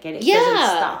stomach, and it doesn't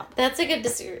stop. That's a good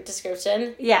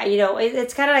description. Yeah,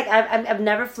 it's kind of I've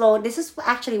never flown. This is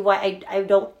actually why I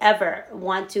don't ever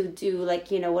want to do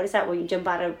what is that when you jump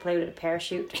out of a plane with a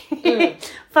parachute?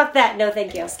 Fuck that. No,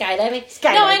 thank you. Skydiving.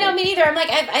 No, I know, me neither. I'm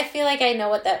I feel I know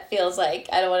what that feels like.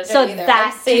 I don't want to do it either. So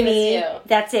that to me,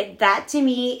 that's it. That to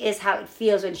me is how it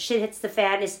feels when shit hits the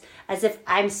fan. Is as if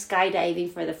I'm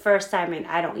skydiving for the first time and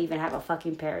I don't even have a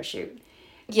fucking parachute.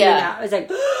 Yeah. It's and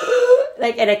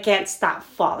I can't stop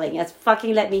falling. It's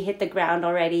fucking let me hit the ground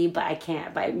already, but I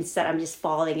can't. But instead, I'm just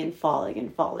falling and falling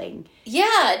and falling.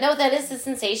 Yeah, no, that is the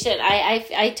sensation.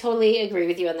 I totally agree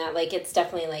with you on that. It's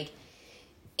definitely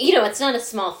it's not a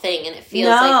small thing, and it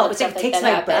feels it takes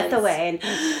my breath away, and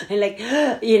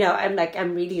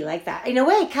I'm really like that. In a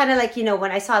way, kind of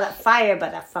when I saw that fire by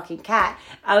that fucking cat,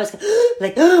 I was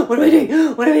what am I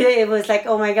doing? What am I doing? It was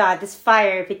oh my God, this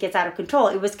fire, if it gets out of control,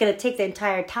 it was going to take the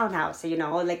entire townhouse,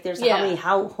 there's how many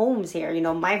homes here,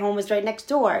 my home was right next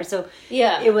door, so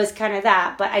it was kind of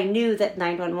that, but I knew that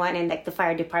 911 and the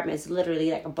fire department is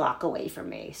literally a block away from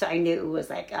me, so I knew it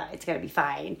was it's going to be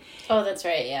fine. Oh, that's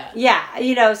right, yeah.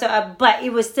 Yeah, so, but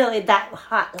it was still in that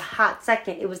hot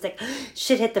second. It was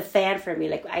shit hit the fan for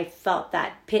me. I felt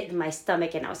that pit in my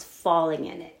stomach and I was falling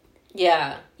in it.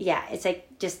 Yeah. Yeah, it's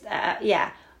just,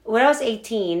 when I was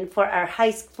 18 for our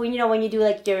high school, when you do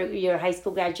like your high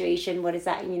school graduation, what is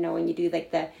that? When you do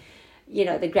like the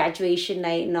graduation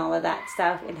night and all of that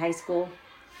stuff in high school.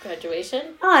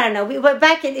 Graduation? Oh, I don't know. But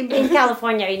back in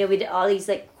California, we did all these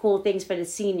like cool things for the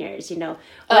seniors.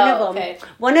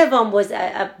 One of them was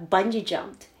a bungee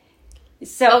jumped.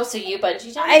 So you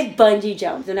bungee jumped? I bungee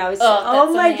jumped when I was.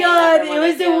 Oh my god! It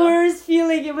was the worst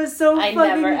feeling. It was so. I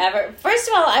never ever. First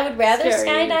of all, I would rather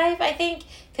skydive. I think.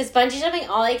 Because bungee jumping,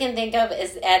 all I can think of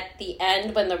is at the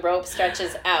end when the rope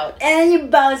stretches out. And you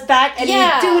bounce back and you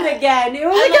do it again.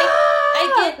 You're like,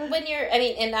 I get when you're,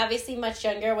 and obviously much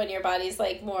younger when your body's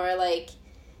like more like,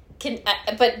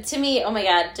 but to me, oh my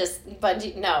god, just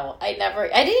bungee, no. I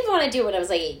didn't even want to do it when I was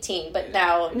like 18, but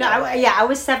now. No. I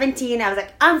was 17. I was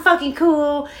like, I'm fucking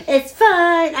cool. It's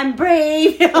fun. I'm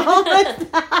brave.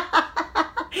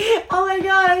 Oh my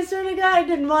god, I swear to god, I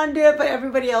didn't want to do it, but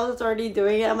everybody else is already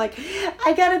doing it. I'm like,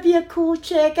 I gotta be a cool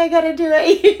chick, I gotta do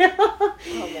it, Oh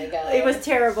my god. It was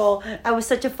terrible. I was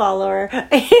such a follower. Well,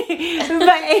 at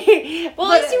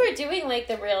least you were doing like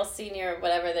the real senior,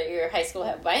 whatever that your high school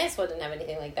had. My high school didn't have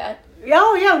anything like that.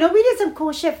 Oh yeah, no, we did some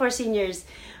cool shit for seniors.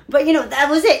 But that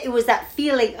was it. It was that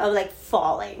feeling of like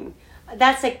falling.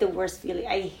 That's like the worst feeling.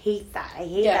 I hate that. I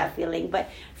hate that feeling. But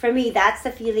for me, that's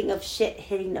the feeling of shit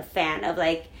hitting the fan of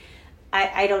like,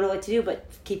 I don't know what to do but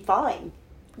keep falling.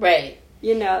 Right.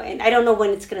 And I don't know when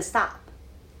it's going to stop.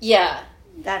 Yeah.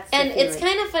 And it's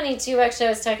kind of funny too, actually. I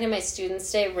was talking to my students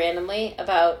today randomly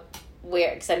about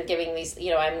because I'm giving these,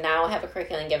 I now have a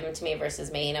curriculum given to me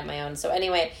versus making up my own. So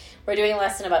anyway, we're doing a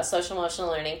lesson about social emotional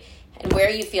learning. And where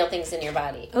you feel things in your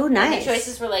body. Oh, nice. And the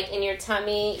choices were like in your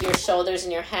tummy, your shoulders,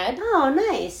 and your head. Oh,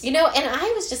 nice. And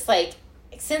I was just like,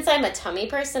 since I'm a tummy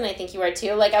person, I think you are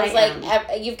too. Like, I was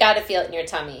like, you've got to feel it in your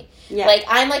tummy. Yeah. Like,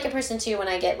 I'm like a person too when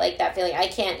I get like that feeling. I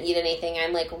can't eat anything.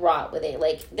 I'm like raw with it.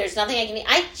 Like, there's nothing I can eat.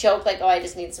 I joke like, I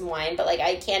just need some wine. But like,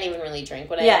 I can't even really drink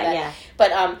when I have that. Yeah.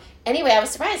 But anyway, I was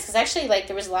surprised because actually like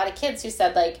there was a lot of kids who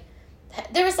said like,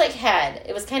 there was like head.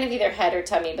 It was kind of either head or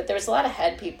tummy, but there was a lot of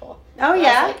head people. Oh,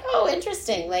 yeah? I was like, oh,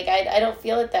 interesting. Like, I don't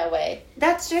feel it that way.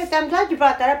 That's true. I'm glad you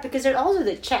brought that up because there's also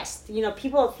the chest.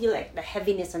 People feel like the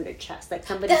heaviness on their chest. Like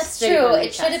somebody's sitting on their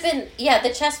chest. That's true. It should have been,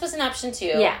 the chest was an option too.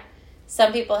 Yeah.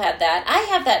 Some people had that. I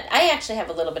have that. I actually have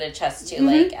a little bit of chest too.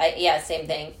 Mm-hmm. Like, same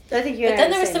thing. I think you're. But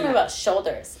then there was something about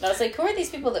shoulders. And I was like, who are these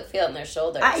people that feel it in their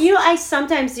shoulders? I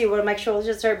sometimes do where my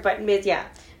shoulders hurt, but yeah.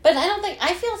 But I don't think,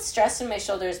 I feel stress in my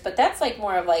shoulders, but that's like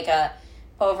more of like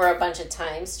over a bunch of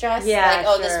time stress. Yeah,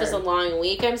 like, this was a long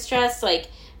week, I'm stressed. Like,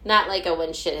 not like a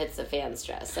when shit hits the fan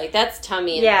stress. Like, that's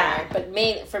tummy and heart. But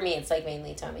for me, it's like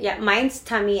mainly tummy. Yeah, mine's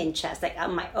tummy and chest. Like,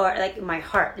 my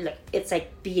heart, like, it's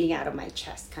like beating out of my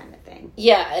chest kind of thing.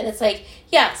 Yeah, and it's like,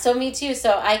 so me too.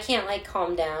 So I can't like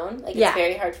calm down. Like, it's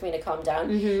very hard for me to calm down.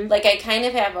 Mm-hmm. Like, I kind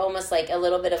of have almost like a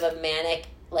little bit of a manic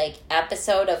like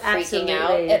episode of freaking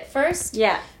out at first.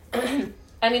 Yeah.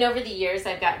 Over the years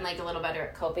I've gotten like a little better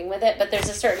at coping with it, but there's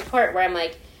a certain part where I'm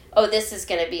like, oh, this is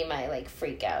going to be my like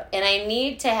freak out. And I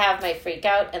need to have my freak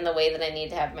out in the way that I need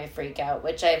to have my freak out,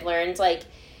 which I've learned like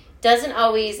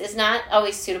is not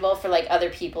always suitable for like other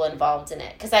people involved in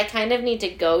it. Because I kind of need to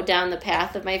go down the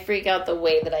path of my freak out the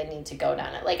way that I need to go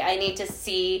down it. Like I need to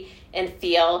see and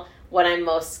feel what I'm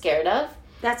most scared of.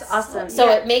 That's awesome. So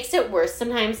it makes it worse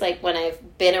sometimes, like when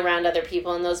I've been around other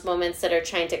people in those moments that are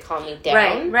trying to calm me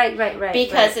down. Right.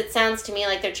 Because it sounds to me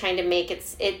like they're trying to make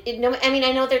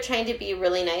I know they're trying to be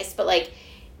really nice, but like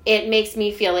it makes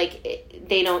me feel like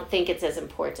they don't think it's as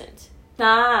important.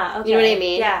 Ah, okay. You know what I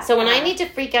mean? Yeah. So when I need to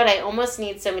freak out, I almost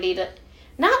need somebody to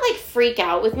not like freak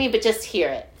out with me, but just hear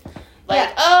it.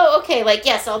 Like, oh, okay, like,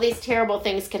 yes, all these terrible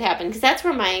things could happen. Because that's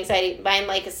where my anxiety, I'm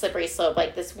like a slippery slope.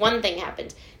 Like, this one thing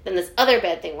happened, then this other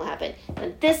bad thing will happen,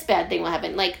 then this bad thing will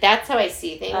happen. Like, that's how I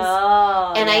see things.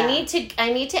 Oh, and I need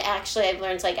to actually, I've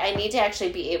learned, like, I need to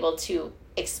actually be able to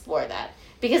explore that.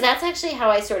 Because that's actually how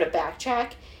I sort of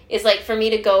backtrack. Is like for me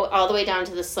to go all the way down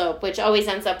to the slope, which always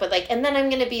ends up with like, and then I'm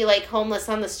going to be like homeless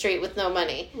on the street with no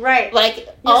money. Right. Like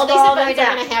all these events are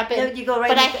going to happen. You go right,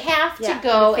 but I have to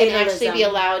go and actually be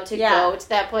allowed to go to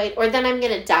that point, or then I'm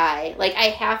going to die. Like I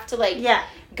have to like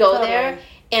go there.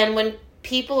 And when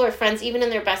people or friends, even in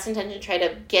their best intention, try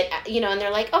to get, and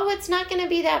they're like, oh, it's not going to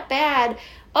be that bad.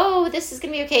 Oh, this is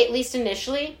going to be okay, at least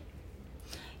initially.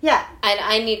 Yeah.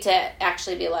 I need to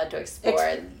actually be allowed to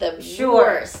explore the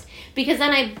worst. Because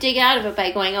then I dig out of it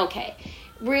by going, okay,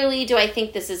 really, do I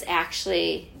think this is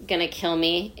actually going to kill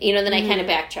me? Then I kind of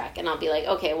backtrack and I'll be like,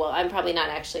 okay, well, I'm probably not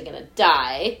actually going to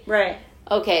die. Right.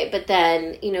 Okay, but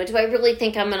then, do I really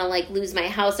think I'm going to, like, lose my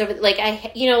house over... Like,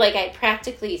 I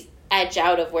practically edge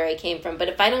out of where I came from. But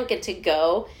if I don't get to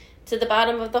go to the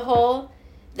bottom of the hole,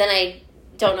 then I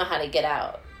don't know how to get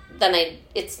out. Then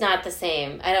it's not the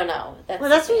same. I don't know.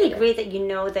 That's really great that you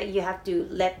know that you have to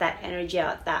let that energy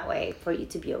out that way for you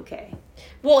to be okay.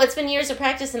 Well, it's been years of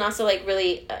practice and also like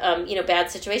really, bad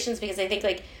situations, because I think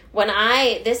like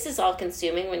this is all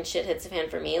consuming when shit hits the fan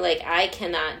for me. Like I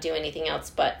cannot do anything else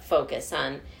but focus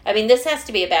on, this has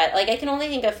to be I can only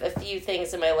think of a few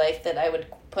things in my life that I would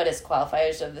put as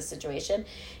qualifiers of the situation.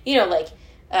 Years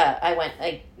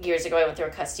ago I went through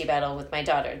a custody battle with my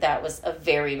daughter. That was a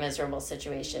very miserable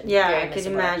situation. Yeah, I could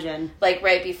imagine. Like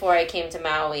right before I came to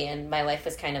Maui and my life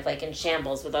was kind of like in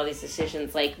shambles with all these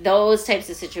decisions. Like those types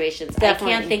of situations.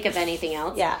 Definitely. I can't think of anything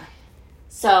else. Yeah.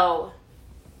 So,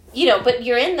 but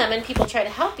you're in them and people try to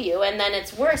help you, and then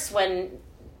it's worse when,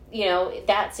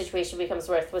 that situation becomes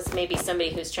worse with maybe somebody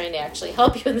who's trying to actually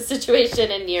help you in the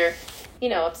situation and you're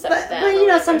upset with them.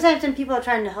 But sometimes when people are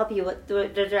trying to help you, what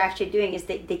they're actually doing is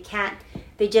they can't.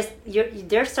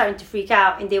 They're starting to freak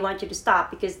out and they want you to stop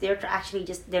because they're actually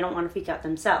they don't want to freak out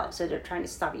themselves, so they're trying to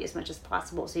stop you as much as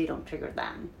possible so you don't trigger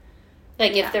them.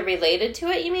 Like if they're related to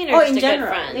it, you mean, or just in a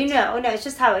general. Good friend? No, it's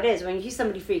just how it is. When you see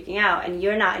somebody freaking out and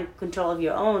you're not in control of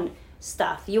your own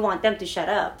stuff, you want them to shut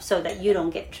up so that you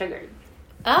don't get triggered.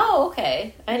 Oh,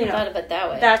 okay. I hadn't thought of it that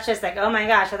way. That's just like, oh my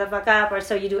gosh, shut the fuck up. Or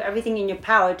so you do everything in your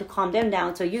power to calm them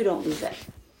down so you don't lose it.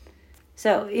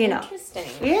 So, Interesting.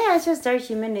 Yeah, it's just their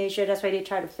human nature. That's why they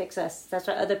try to fix us. That's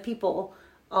why other people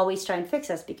always try and fix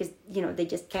us because, they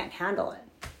just can't handle it.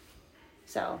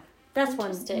 So, that's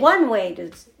one way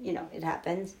to, it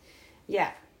happens.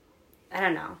 Yeah. I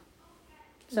don't know.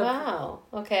 So, wow.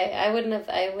 Okay. I would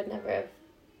never have.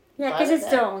 Yeah, because it's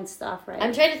their own stuff, right?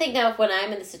 I'm trying to think now of when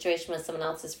I'm in the situation when someone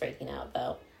else is freaking out,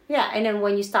 though. Yeah, and then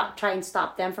when you try and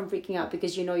stop them from freaking out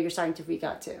because you're starting to freak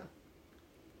out too.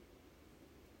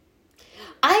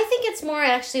 I think it's more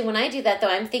actually when I do that, though,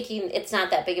 I'm thinking it's not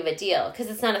that big of a deal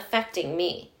because it's not affecting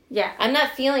me. Yeah. I'm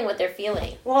not feeling what they're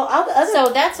feeling. Well,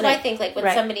 so that's what I think, like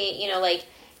when somebody,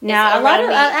 now, a lot of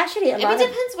it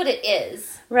depends what it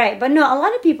is. Right, but no, a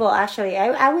lot of people actually,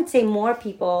 I would say more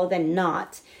people than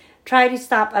not, try to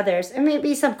stop others, and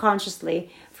maybe subconsciously,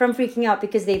 from freaking out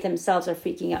because they themselves are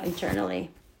freaking out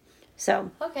internally. So.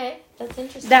 Okay, that's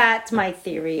interesting. That's my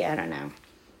theory. I don't know.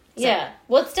 So. Yeah.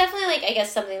 Well, it's definitely, I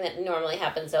guess something that normally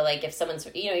happens, though, if someone's,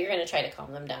 you're going to try to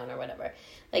calm them down or whatever.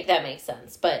 That makes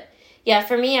sense. But, yeah,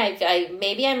 for me, I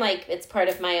maybe I'm, it's part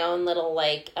of my own little,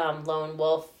 lone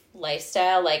wolf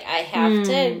lifestyle. I have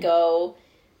to go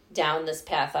down this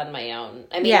path on my own.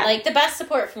 I mean, the best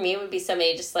support for me would be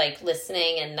somebody just,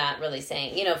 listening and not really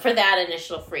saying, for that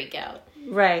initial freak out.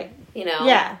 Right.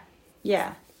 Yeah.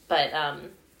 Yeah. But,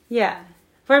 yeah.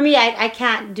 For me, I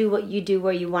can't do what you do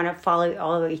where you want to follow it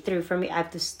all the way through. For me, I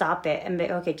have to stop it and be,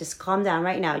 okay, just calm down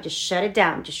right now. Just shut it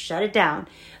down. Just shut it down.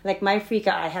 My freak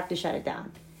out, I have to shut it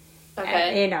down.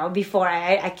 Okay. Before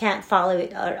I can't follow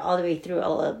it all the way through.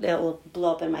 It'll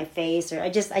blow up in my face, or I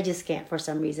just can't for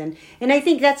some reason. And I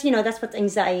think that's that's what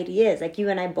anxiety is. You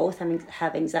and I both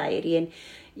have anxiety,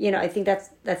 and I think that's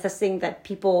the thing that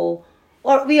people,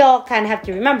 or we all kind of have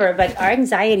to remember. But our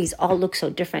anxieties all look so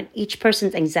different. Each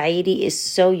person's anxiety is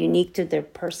so unique to their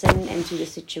person and to the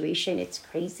situation. It's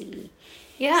crazy.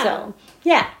 Yeah. So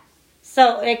yeah.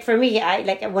 So for me,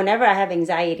 I whenever I have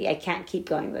anxiety, I can't keep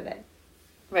going with it.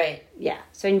 Right. Yeah.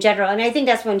 So in general, and I think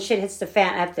that's when shit hits the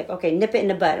fan. I have to okay, nip it in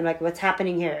the bud. I'm like, what's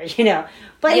happening here?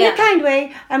 But in a kind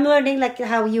way, I'm learning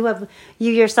how you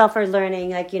yourself are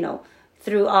learning,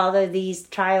 through all of these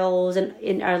trials and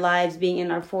in our lives, being in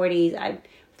our 40s, I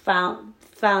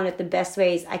found that the best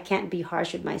way is I can't be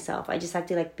harsh with myself. I just have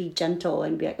to be gentle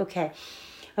and be like, okay,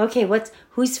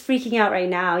 who's freaking out right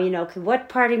now? What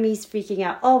part of me is freaking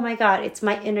out? Oh my God, it's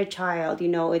my inner child.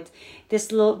 It's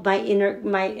this my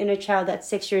inner child that's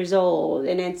 6 years old.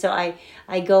 And then so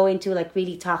I go into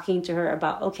really talking to her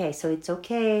about, okay, so it's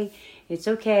okay. It's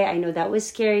okay. I know that was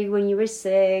scary when you were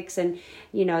 6, and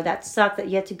that sucked that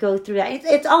you had to go through that.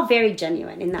 It's all very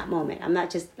genuine in that moment. I'm not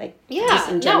just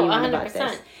disingenuous about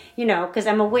this. Because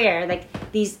I'm aware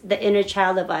the inner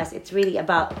child of us, it's really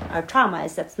about our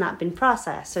traumas that's not been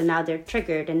processed. So now they're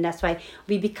triggered, and that's why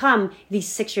we become these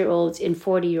 6-year-olds in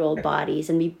 40-year-old bodies,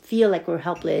 and we feel like we're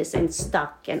helpless and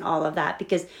stuck and all of that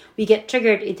because we get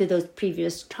triggered into those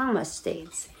previous trauma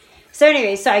states. So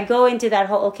anyway, so I go into that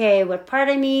whole, okay, what part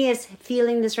of me is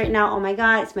feeling this right now? Oh my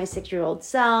God, it's my 6-year-old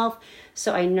self.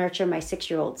 So I nurture my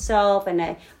 6-year-old self and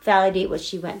I validate what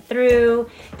she went through.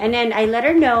 And then I let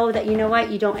her know that, you know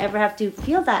what, you don't ever have to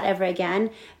feel that ever again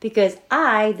because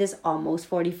I, this almost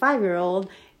 45-year-old,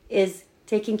 is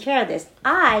taking care of this.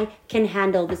 I can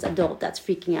handle this adult that's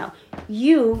freaking out.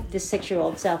 You, the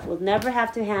 6-year-old self, will never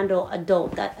have to handle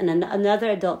another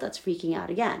adult that's freaking out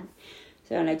again.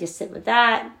 So, and I just sit with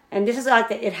that. And this is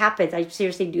like, it happens. I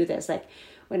seriously do this. Like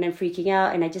when I'm freaking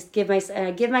out, and I just give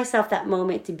myself that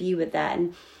moment to be with that.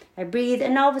 And I breathe,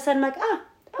 and all of a sudden I'm like,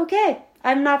 okay,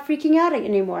 I'm not freaking out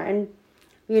anymore. And,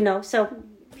 so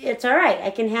it's all right.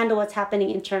 I can handle what's happening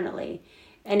internally.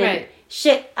 And then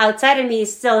shit outside of me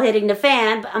is still hitting the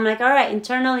fan, but I'm like, all right,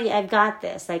 internally I've got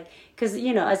this. Like, because,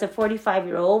 as a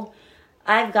 45-year-old,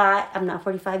 I'm not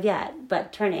 45 yet,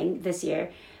 but turning this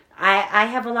year, I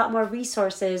have a lot more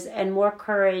resources and more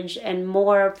courage and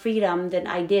more freedom than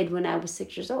I did when I was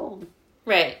 6 years old.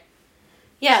 Right.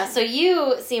 Yeah, so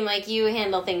you seem like you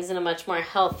handle things in a much more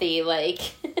healthy, like...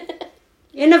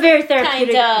 in a very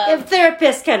therapeutic,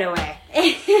 therapist kind of way.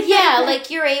 Yeah, like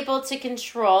you're able to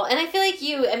control. And I feel like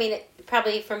you,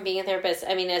 probably from being a therapist,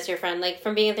 as your friend, like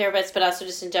from being a therapist, but also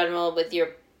just in general with your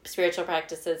spiritual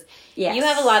practices, yes. You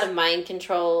have a lot of mind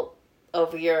control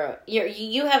over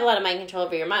you have a lot of mind control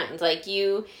over your mind. Like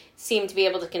you seem to be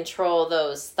able to control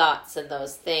those thoughts and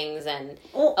those things and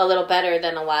a little better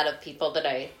than a lot of people that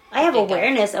I have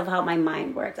awareness of how my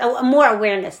mind works. More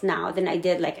awareness now than I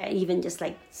did even just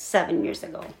 7 years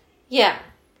ago. Yeah.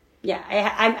 Yeah,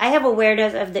 I have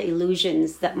awareness of the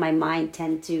illusions that my mind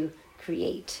tend to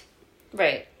create.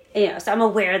 Right. So I'm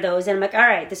aware of those, and I'm like, all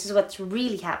right, this is what's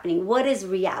really happening. What is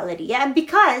reality? Yeah, and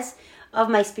because of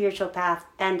my spiritual path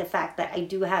and the fact that I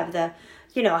do have the,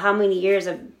 how many years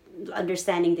of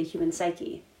understanding the human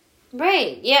psyche.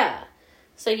 Right, yeah.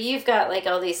 So you've got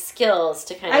all these skills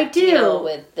to kind of deal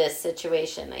with this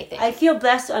situation, I think. I feel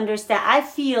blessed to understand. I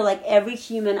feel like every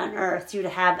human on earth should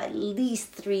have at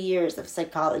least 3 years of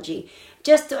psychology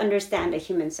just to understand the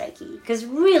human psyche. Because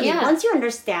really, once you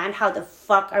understand how the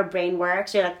fuck our brain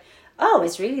works, you're like, oh,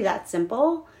 it's really that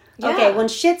simple? Yeah. Okay, when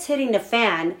shit's hitting the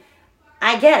fan,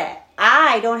 I get it.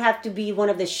 I don't have to be one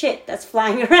of the shit that's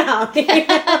flying around.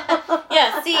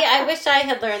 Yeah, see, I wish I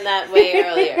had learned that way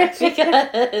earlier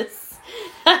because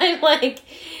I'm like,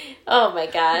 oh my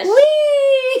gosh.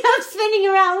 Whee! I'm spinning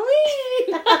around.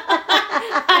 Whee!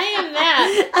 I am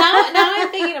that. Now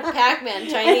I'm thinking of Pac-Man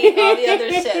trying to eat all the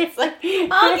other shits. Like,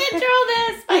 I'll control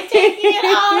this by taking it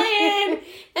all in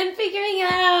and figuring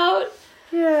it out.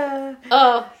 Yeah.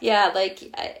 Oh, yeah,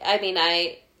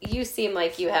 you seem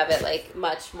like you have it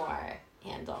much more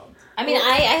handled. I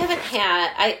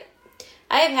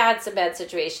have had some bad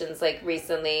situations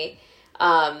recently,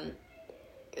 and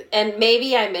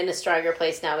maybe I'm in a stronger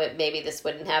place now. But maybe this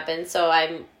wouldn't happen, so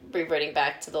I'm reverting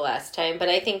back to the last time. But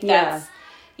I think that's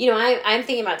I'm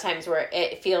thinking about times where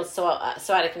it feels so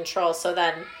out of control. So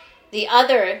then the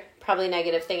other probably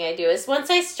negative thing I do is once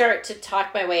I start to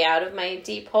talk my way out of my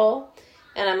deep hole.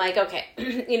 And I'm like, okay,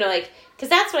 because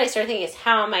that's what I start thinking is,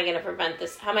 how am I going to prevent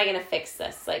this? How am I going to fix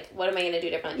this? What am I going to do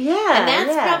differently? Yeah. And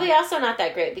that's probably also not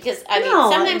that great because,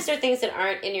 sometimes there are things that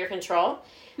aren't in your control,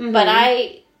 but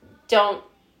I don't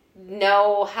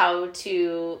know how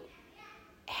to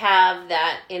have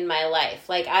that in my life.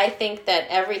 I think that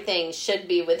everything should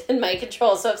be within my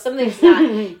control. So if something's not,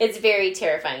 it's very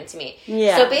terrifying to me.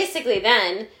 Yeah. So basically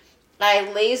then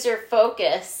I laser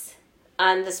focus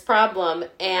on this problem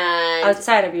and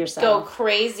outside of yourself go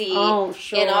crazy in all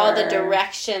the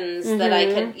directions that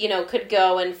I could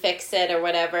go and fix it or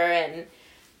whatever. And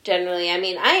generally,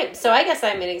 I guess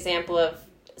I'm an example of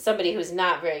somebody who's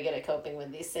not very good at coping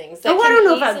with these things. I don't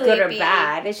know about good or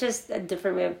bad. It's just a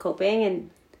different way of coping.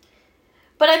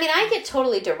 But I get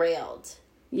totally derailed.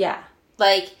 Yeah.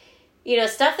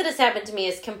 Stuff that has happened to me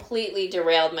has completely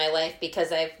derailed my life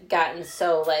because I've gotten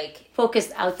so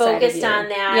focused on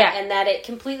that, and that it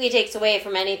completely takes away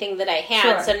from anything that I had.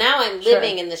 Sure. So now I'm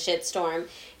living in the shitstorm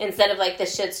instead of the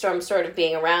shitstorm sort of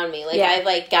being around me.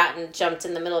 I've gotten jumped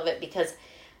in the middle of it because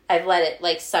I've let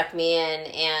it suck me in,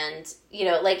 and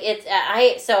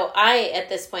I at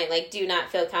this point do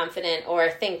not feel confident or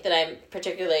think that I'm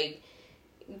particularly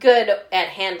good at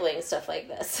handling stuff like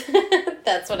this.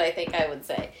 That's what I think I would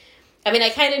say. I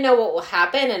kind of know what will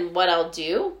happen and what I'll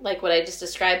do, what I just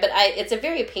described, but it's a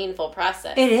very painful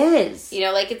process. It is.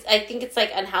 I think it's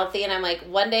unhealthy, and I'm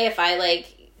one day if I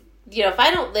if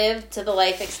I don't live to the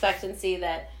life expectancy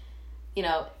that,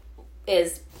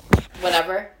 is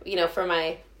whatever, for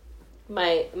my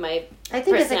I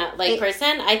think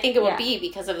person, I think it will be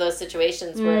because of those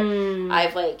situations where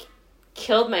I've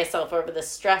killed myself over the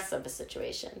stress of a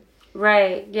situation.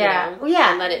 Right, yeah.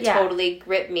 And let it totally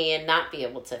grip me and not be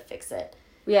able to fix it.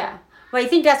 Yeah. Well, I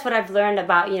think that's what I've learned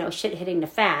about, shit hitting the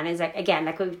fan. Is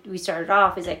again, we started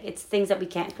off, is it's things that we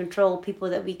can't control, people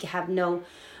that we have no,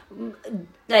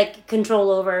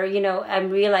 control over, I'm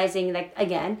realizing,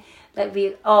 again, that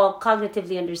we all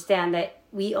cognitively understand that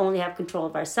we only have control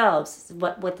of ourselves.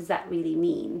 What does that really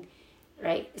mean?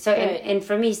 right? So and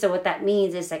for me, so what that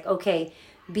means is like, okay,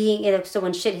 so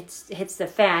when shit hits the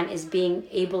fan is being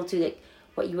able to, like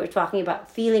what you were talking about,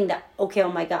 feeling that, okay,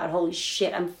 oh my God, holy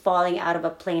shit, I'm falling out of a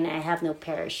plane and I have no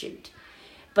parachute.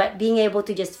 But being able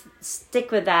to just stick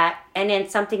with that, and then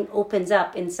something opens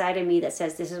up inside of me that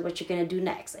says, this is what you're going to do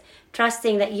next.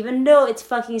 Trusting that even though it's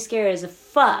fucking scary as a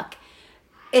fuck,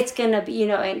 it's going to be,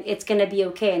 and it's going to be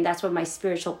okay. And that's where my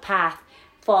spiritual path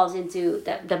falls into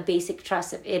the basic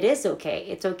trust of it is okay.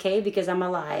 It's okay because I'm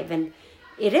alive. And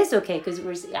it is okay because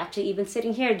we're actually even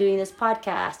sitting here doing this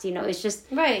podcast. It's just...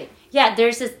 Right. Yeah,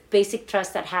 there's this basic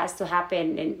trust that has to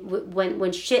happen. And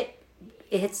when shit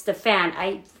hits the fan,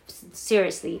 I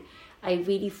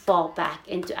really fall back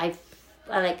into,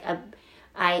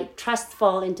 I trust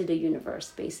fall into the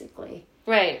universe, basically.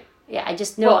 Right. Yeah, I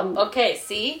just know. Okay,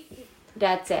 see?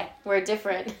 That's it. We're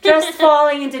different. Just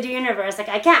falling into the universe. Like,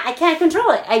 I can't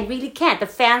control it. I really can't. The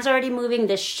fan's already moving.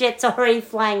 The shit's already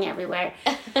flying everywhere.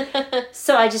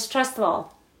 So I just trust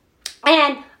fall.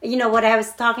 And, what I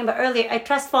was talking about earlier, I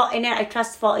trust fall, and then I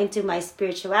trust fall into my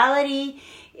spirituality,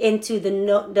 into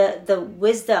the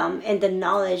wisdom and the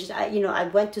knowledge. I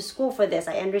went to school for this.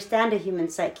 I understand the human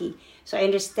psyche. So I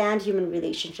understand human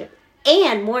relationship.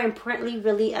 And more importantly,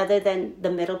 really, other than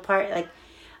the middle part, like,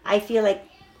 I feel like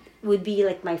would be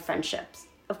like my friendships.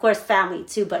 Of course, family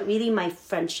too, but really my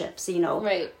friendships,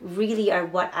 right, really are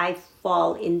what I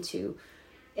fall into.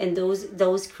 And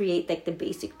those create like the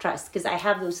basic trust, because I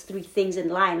have those three things in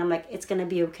line. I'm like, it's going to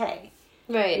be okay.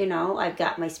 Right. I've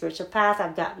got my spiritual path.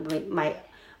 I've got my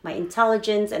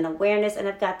intelligence and awareness, and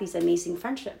I've got these amazing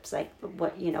friendships, like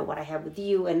what I have with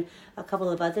you and a couple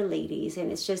of other ladies,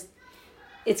 and it's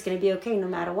going to be okay no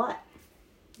matter what.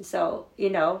 So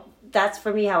that's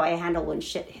for me how I handle when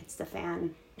shit hits the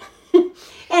fan.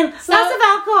 And lots of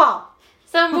alcohol.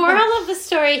 So moral of the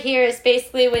story here is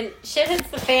basically when shit hits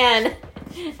the fan,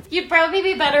 you'd probably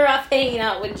be better off hanging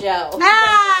out with Joe.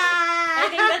 I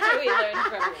think that's what we learned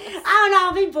from this. I don't know.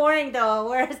 I'll be boring though.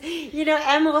 Whereas,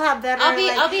 Em will have better.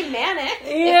 I'll be manic.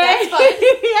 Yeah, if that's fun.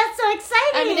 That's so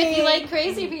exciting. I mean, if you like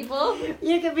crazy people,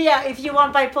 you could be. If you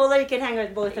want bipolar, you can hang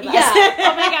with both of us. Yeah.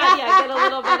 Oh my God. Yeah. Get a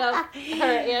little bit of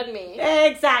her and me.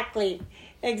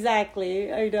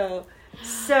 Exactly. I know.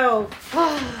 So.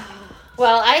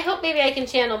 Well, I hope maybe I can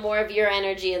channel more of your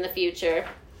energy in the future.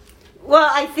 Well,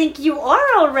 I think you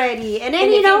are already. And then,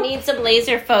 if you need some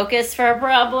laser focus for a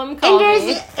problem, call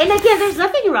me. And again, there's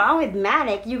nothing wrong with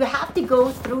manic. You have to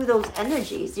go through those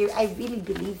energies. I really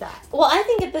believe that. Well, I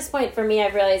think at this point for me,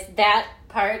 I've realized that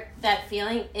that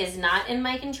feeling is not in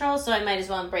my control, so I might as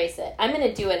well embrace it. I'm going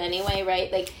to do it anyway,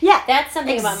 right? Like, that's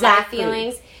something about my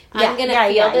feelings. I'm going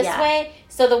to feel this way.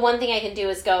 So the one thing I can do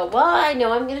is go, well, I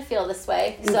know I'm going to feel this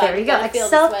way. So there you go. Feel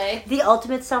this way. The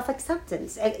ultimate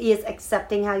self-acceptance is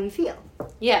accepting how you feel.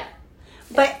 Yeah.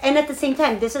 And at the same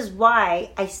time, this is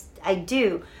why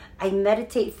I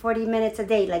meditate 40 minutes a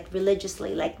day, like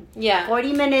religiously,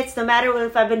 40 minutes, no matter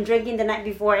if I've been drinking the night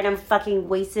before and I'm fucking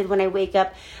wasted when I wake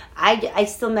up, I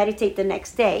still meditate the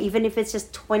next day, even if it's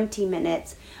just 20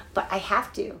 minutes, but I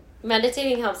have to.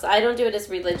 Meditating helps. I don't do it as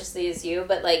religiously as you,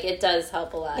 but it does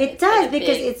help a lot. It does,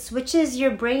 because it switches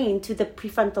your brain to the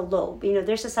prefrontal lobe.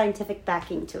 There's a scientific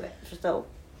backing to it. So,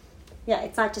 yeah,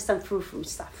 it's not just some frou-frou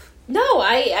stuff. No,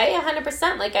 I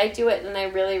 100%, I do it, and I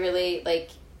really, really,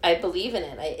 I believe in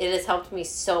it. It has helped me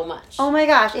so much. Oh my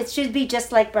gosh, it should be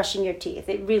just like brushing your teeth.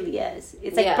 It really is.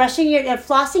 It's like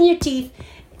flossing your teeth.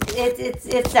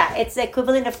 It's that. It's the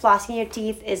equivalent of flossing your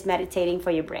teeth is meditating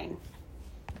for your brain.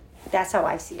 That's how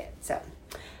I see it. So,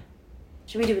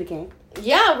 should we do a game?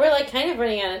 Yeah, we're kind of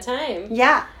running out of time.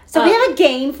 Yeah. So we have a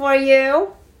game for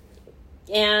you.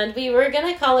 And we were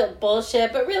going to call it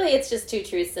bullshit, but really it's just two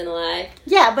truths and a lie.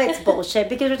 Yeah, but it's bullshit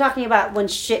because we're talking about when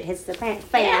shit hits the fan.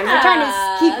 Yeah, we're trying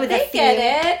to keep with the theme. They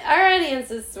get it. Our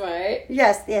audience is smart.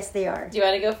 Yes, they are. Do you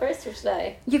want to go first or should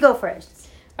I? You go first.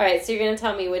 All right, so you're going to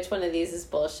tell me which one of these is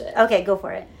bullshit. Okay, go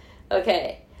for it.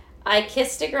 Okay. I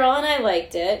kissed a girl and I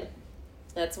liked it.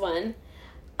 That's one.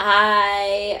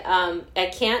 I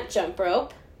can't jump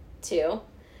rope. 2.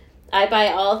 I buy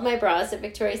all of my bras at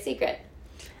Victoria's Secret.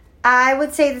 I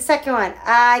would say the second one.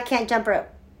 I can't jump rope.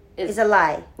 Is a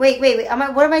lie. Wait. What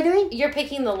am I doing? You're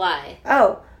picking the lie.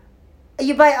 Oh.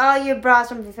 You buy all your bras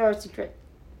from Victoria's Secret.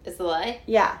 Is the lie?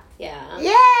 Yeah. Yeah. Yay!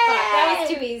 That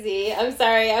was too easy. I'm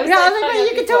sorry.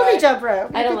 You can totally jump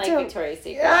rope. I don't like Victoria's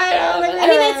Secret. I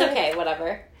mean, it's okay.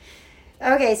 Whatever.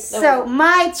 Okay, so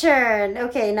my turn.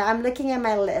 Okay, now I'm looking at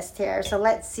my list here. So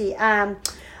let's see. I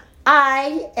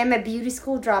am a beauty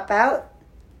school dropout.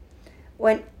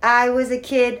 When I was a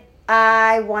kid,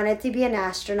 I wanted to be an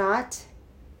astronaut.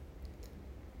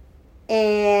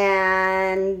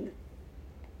 And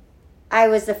I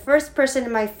was the first person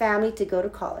in my family to go to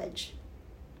college.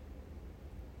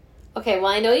 Okay,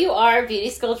 well, I know you are a beauty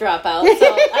school dropout,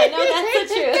 so I know that's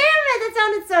the truth. Damn it, that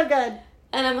sounded so good.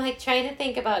 And I'm like trying to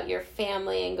think about your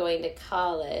family and going to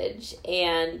college,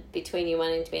 and between you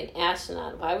wanting to be an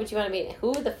astronaut. Why would you want to be?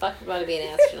 Who the fuck would want to be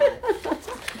an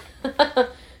astronaut?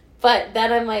 But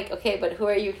then I'm like, okay, but who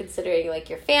are you considering like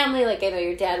your family? Like I know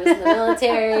your dad was in the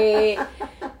military, and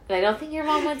I don't think your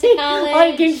mom went to college. Oh,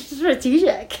 you're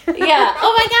strategic. Yeah.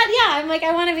 Oh my God. Yeah. I'm like,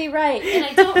 I want to be right, and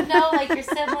I don't know like your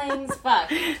siblings.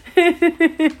 Fuck.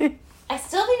 I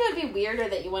still think it would be weirder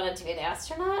that you wanted to be an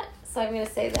astronaut. So I'm gonna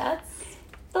say that's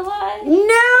the lie. No,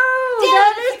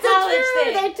 that is the college truth.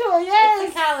 thing. I told you. Yes.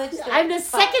 It's a college thing. I'm the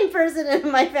second person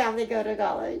in my family to go to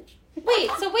college.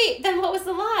 Wait, then what was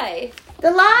the lie?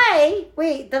 The lie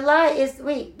is,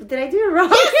 did I do it wrong?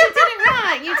 Yes, you did it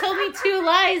wrong. You told me 2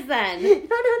 lies then.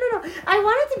 No. I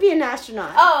wanted to be an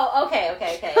astronaut. Oh, okay.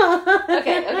 Okay.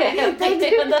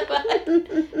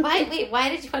 Why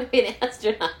did you want to be an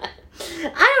astronaut?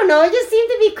 I don't know. It just seemed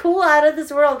to be cool out of this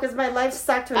world because my life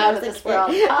sucked when I was a kid.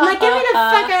 World. I'm like, get me the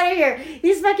fuck out of here.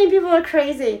 These fucking people are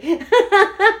crazy.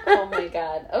 Oh my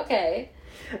God. Okay.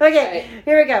 Okay, right.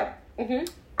 Here we go. Mm-hmm.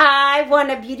 I won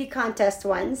a beauty contest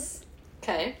once.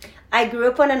 Okay. I grew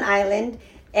up on an island,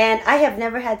 and I have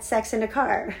never had sex in a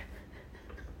car.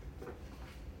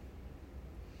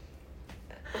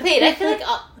 Wait, I feel like...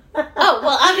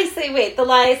 well, obviously, the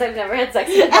lie is I've never had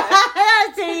sex in a car.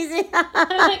 That's easy. I'm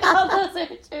like, those are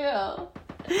true.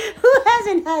 Who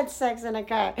hasn't had sex in a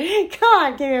car? Come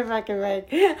on, give me a fucking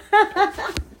break.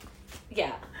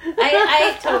 Yeah.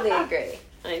 I totally agree.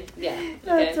 Okay.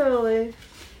 Totally.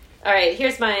 All right,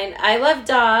 here's mine. I love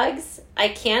dogs. I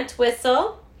can't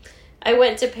whistle. I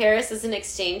went to Paris as an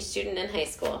exchange student in high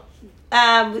school.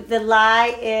 The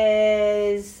lie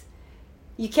is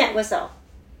you can't whistle.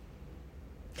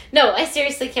 No, I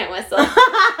seriously can't whistle.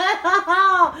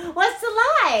 What's the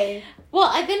lie?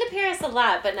 Well, I've been to Paris a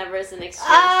lot, but never as an exchange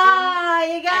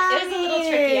student. You got it. It was a little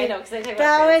tricky, I know, because I talk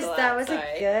about Paris a lot. That was a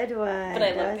good one. But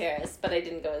I love Paris, but I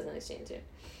didn't go as an exchange student.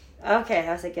 Okay,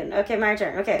 that was a good one. Okay, my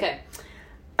turn. Okay.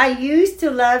 I used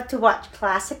to love to watch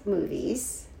classic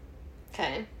movies.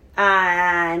 Okay.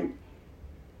 And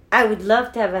I would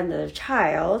love to have another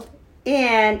child.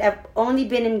 And I've only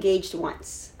been engaged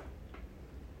once.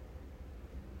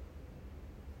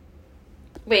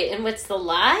 Wait, and what's the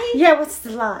lie? Yeah, what's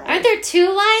the lie? Aren't there 2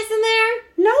 lies in there?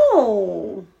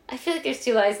 No. I feel like there's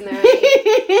 2 lies in there.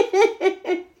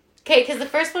 Right? Okay, because the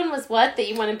first one was what? That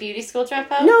you want a beauty school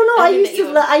dropout? No. I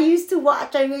used to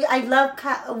watch. I love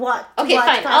watch. Okay,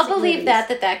 watch fine. I'll believe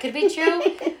movies. that could be true.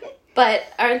 But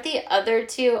aren't the other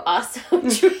 2 also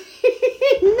true?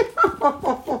 No.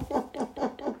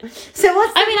 So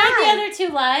what's the lie? Aren't the other 2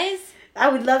 lies? I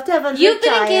would love to have another child. You've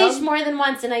been engaged more than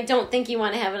once, and I don't think you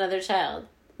want to have another child.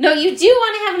 No, you do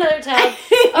want to have another child.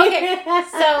 Okay,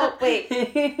 so wait.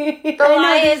 The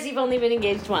lie is you've only been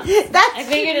engaged once. I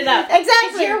figured it out.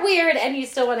 Exactly. You're weird, and you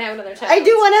still want to have another child. I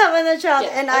do want to have another child,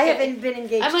 and I haven't been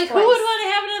engaged. I'm like, twice. who would want to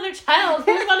have another child?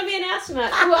 Who would want to be an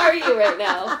astronaut? Who are you right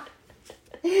now?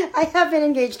 I have been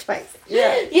engaged twice.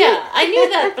 Yeah, I knew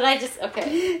that, but I just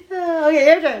okay,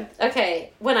 your turn.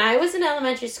 Okay, when I was in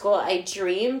elementary school, I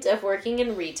dreamed of working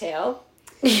in retail.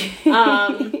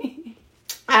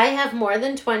 I have more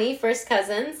than 20 first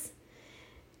cousins,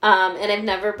 and I've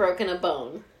never broken a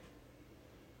bone.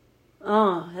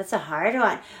 Oh, that's a hard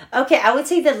one. Okay, I would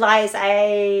say the lie is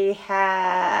I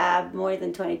have more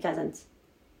than 20 cousins.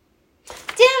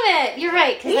 Damn it! You're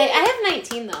right, because I have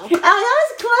 19, though. Oh, that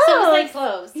was close. So it was, like,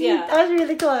 close, yeah. That was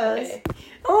really close. Okay.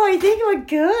 Oh, I think we're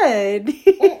good.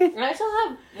 I still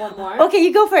have one more. Okay,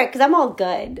 you go for it, because I'm all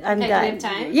good. I'm done. Do we have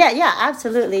time? Yeah,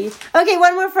 absolutely. Okay,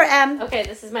 one more for M. Okay,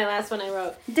 this is my last one I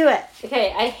wrote. Do it.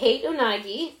 Okay, I hate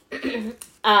unagi.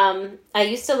 I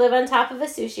used to live on top of a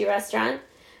sushi restaurant.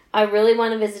 I really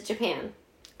want to visit Japan.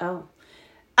 Oh.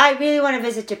 I really want to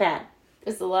visit Japan.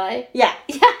 Is the lie? Yeah.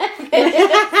 Well,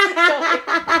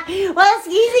 it's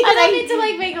easy because I don't need to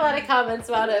make a lot of comments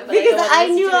about it. But because I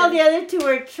knew all the other 2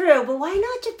 were true, but why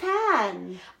not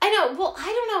Japan? I know. Well, I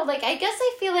don't know. I guess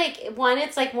I feel like one,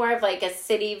 it's more of a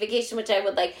city vacation, which I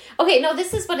would like. Okay, no,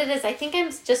 this is what it is. I think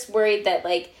I'm just worried that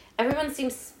everyone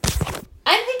seems.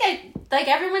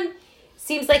 Everyone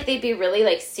seems like they'd be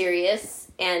really serious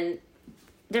and.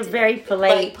 They're very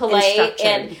polite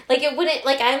and it wouldn't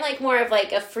I'm more of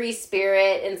a free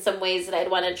spirit in some ways that I'd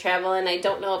want to travel, and I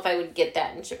don't know if I would get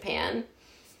that in Japan.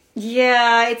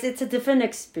 Yeah, it's a different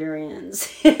experience.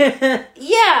 Yeah.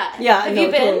 Have you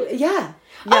been? Totally. Yeah.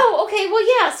 Oh, okay. Well,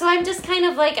 yeah. So I'm just kind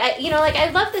of I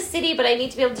love the city, but I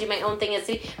need to be able to do my own thing in the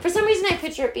city. For some reason, I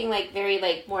picture it being very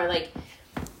more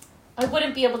I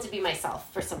wouldn't be able to be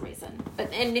myself for some reason.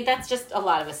 And that's just a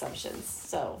lot of assumptions.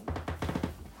 So,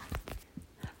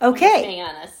 okay. I'm just being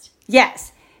honest.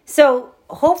 Yes. So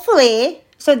hopefully,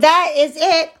 so that is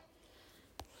it.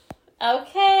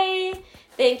 Okay.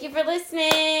 Thank you for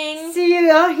listening. See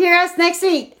you all hear us next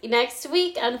week. Next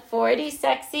week on 40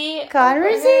 Sexy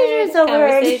Conversations.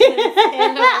 Overheard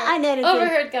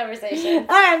conversations.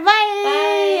 All right, bye.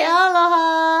 Bye.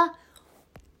 Aloha.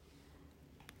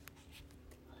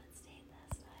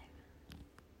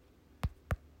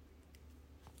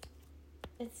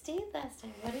 It stayed last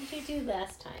time. What did you do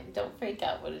last time? Don't freak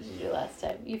out. What did you do last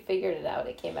time? You figured it out.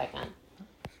 It came back on.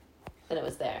 Then it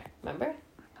was there. Remember? No,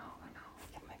 I know.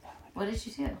 Oh my God. What did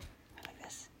you do? Like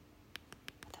this.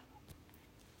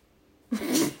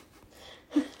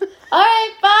 All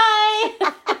right, bye.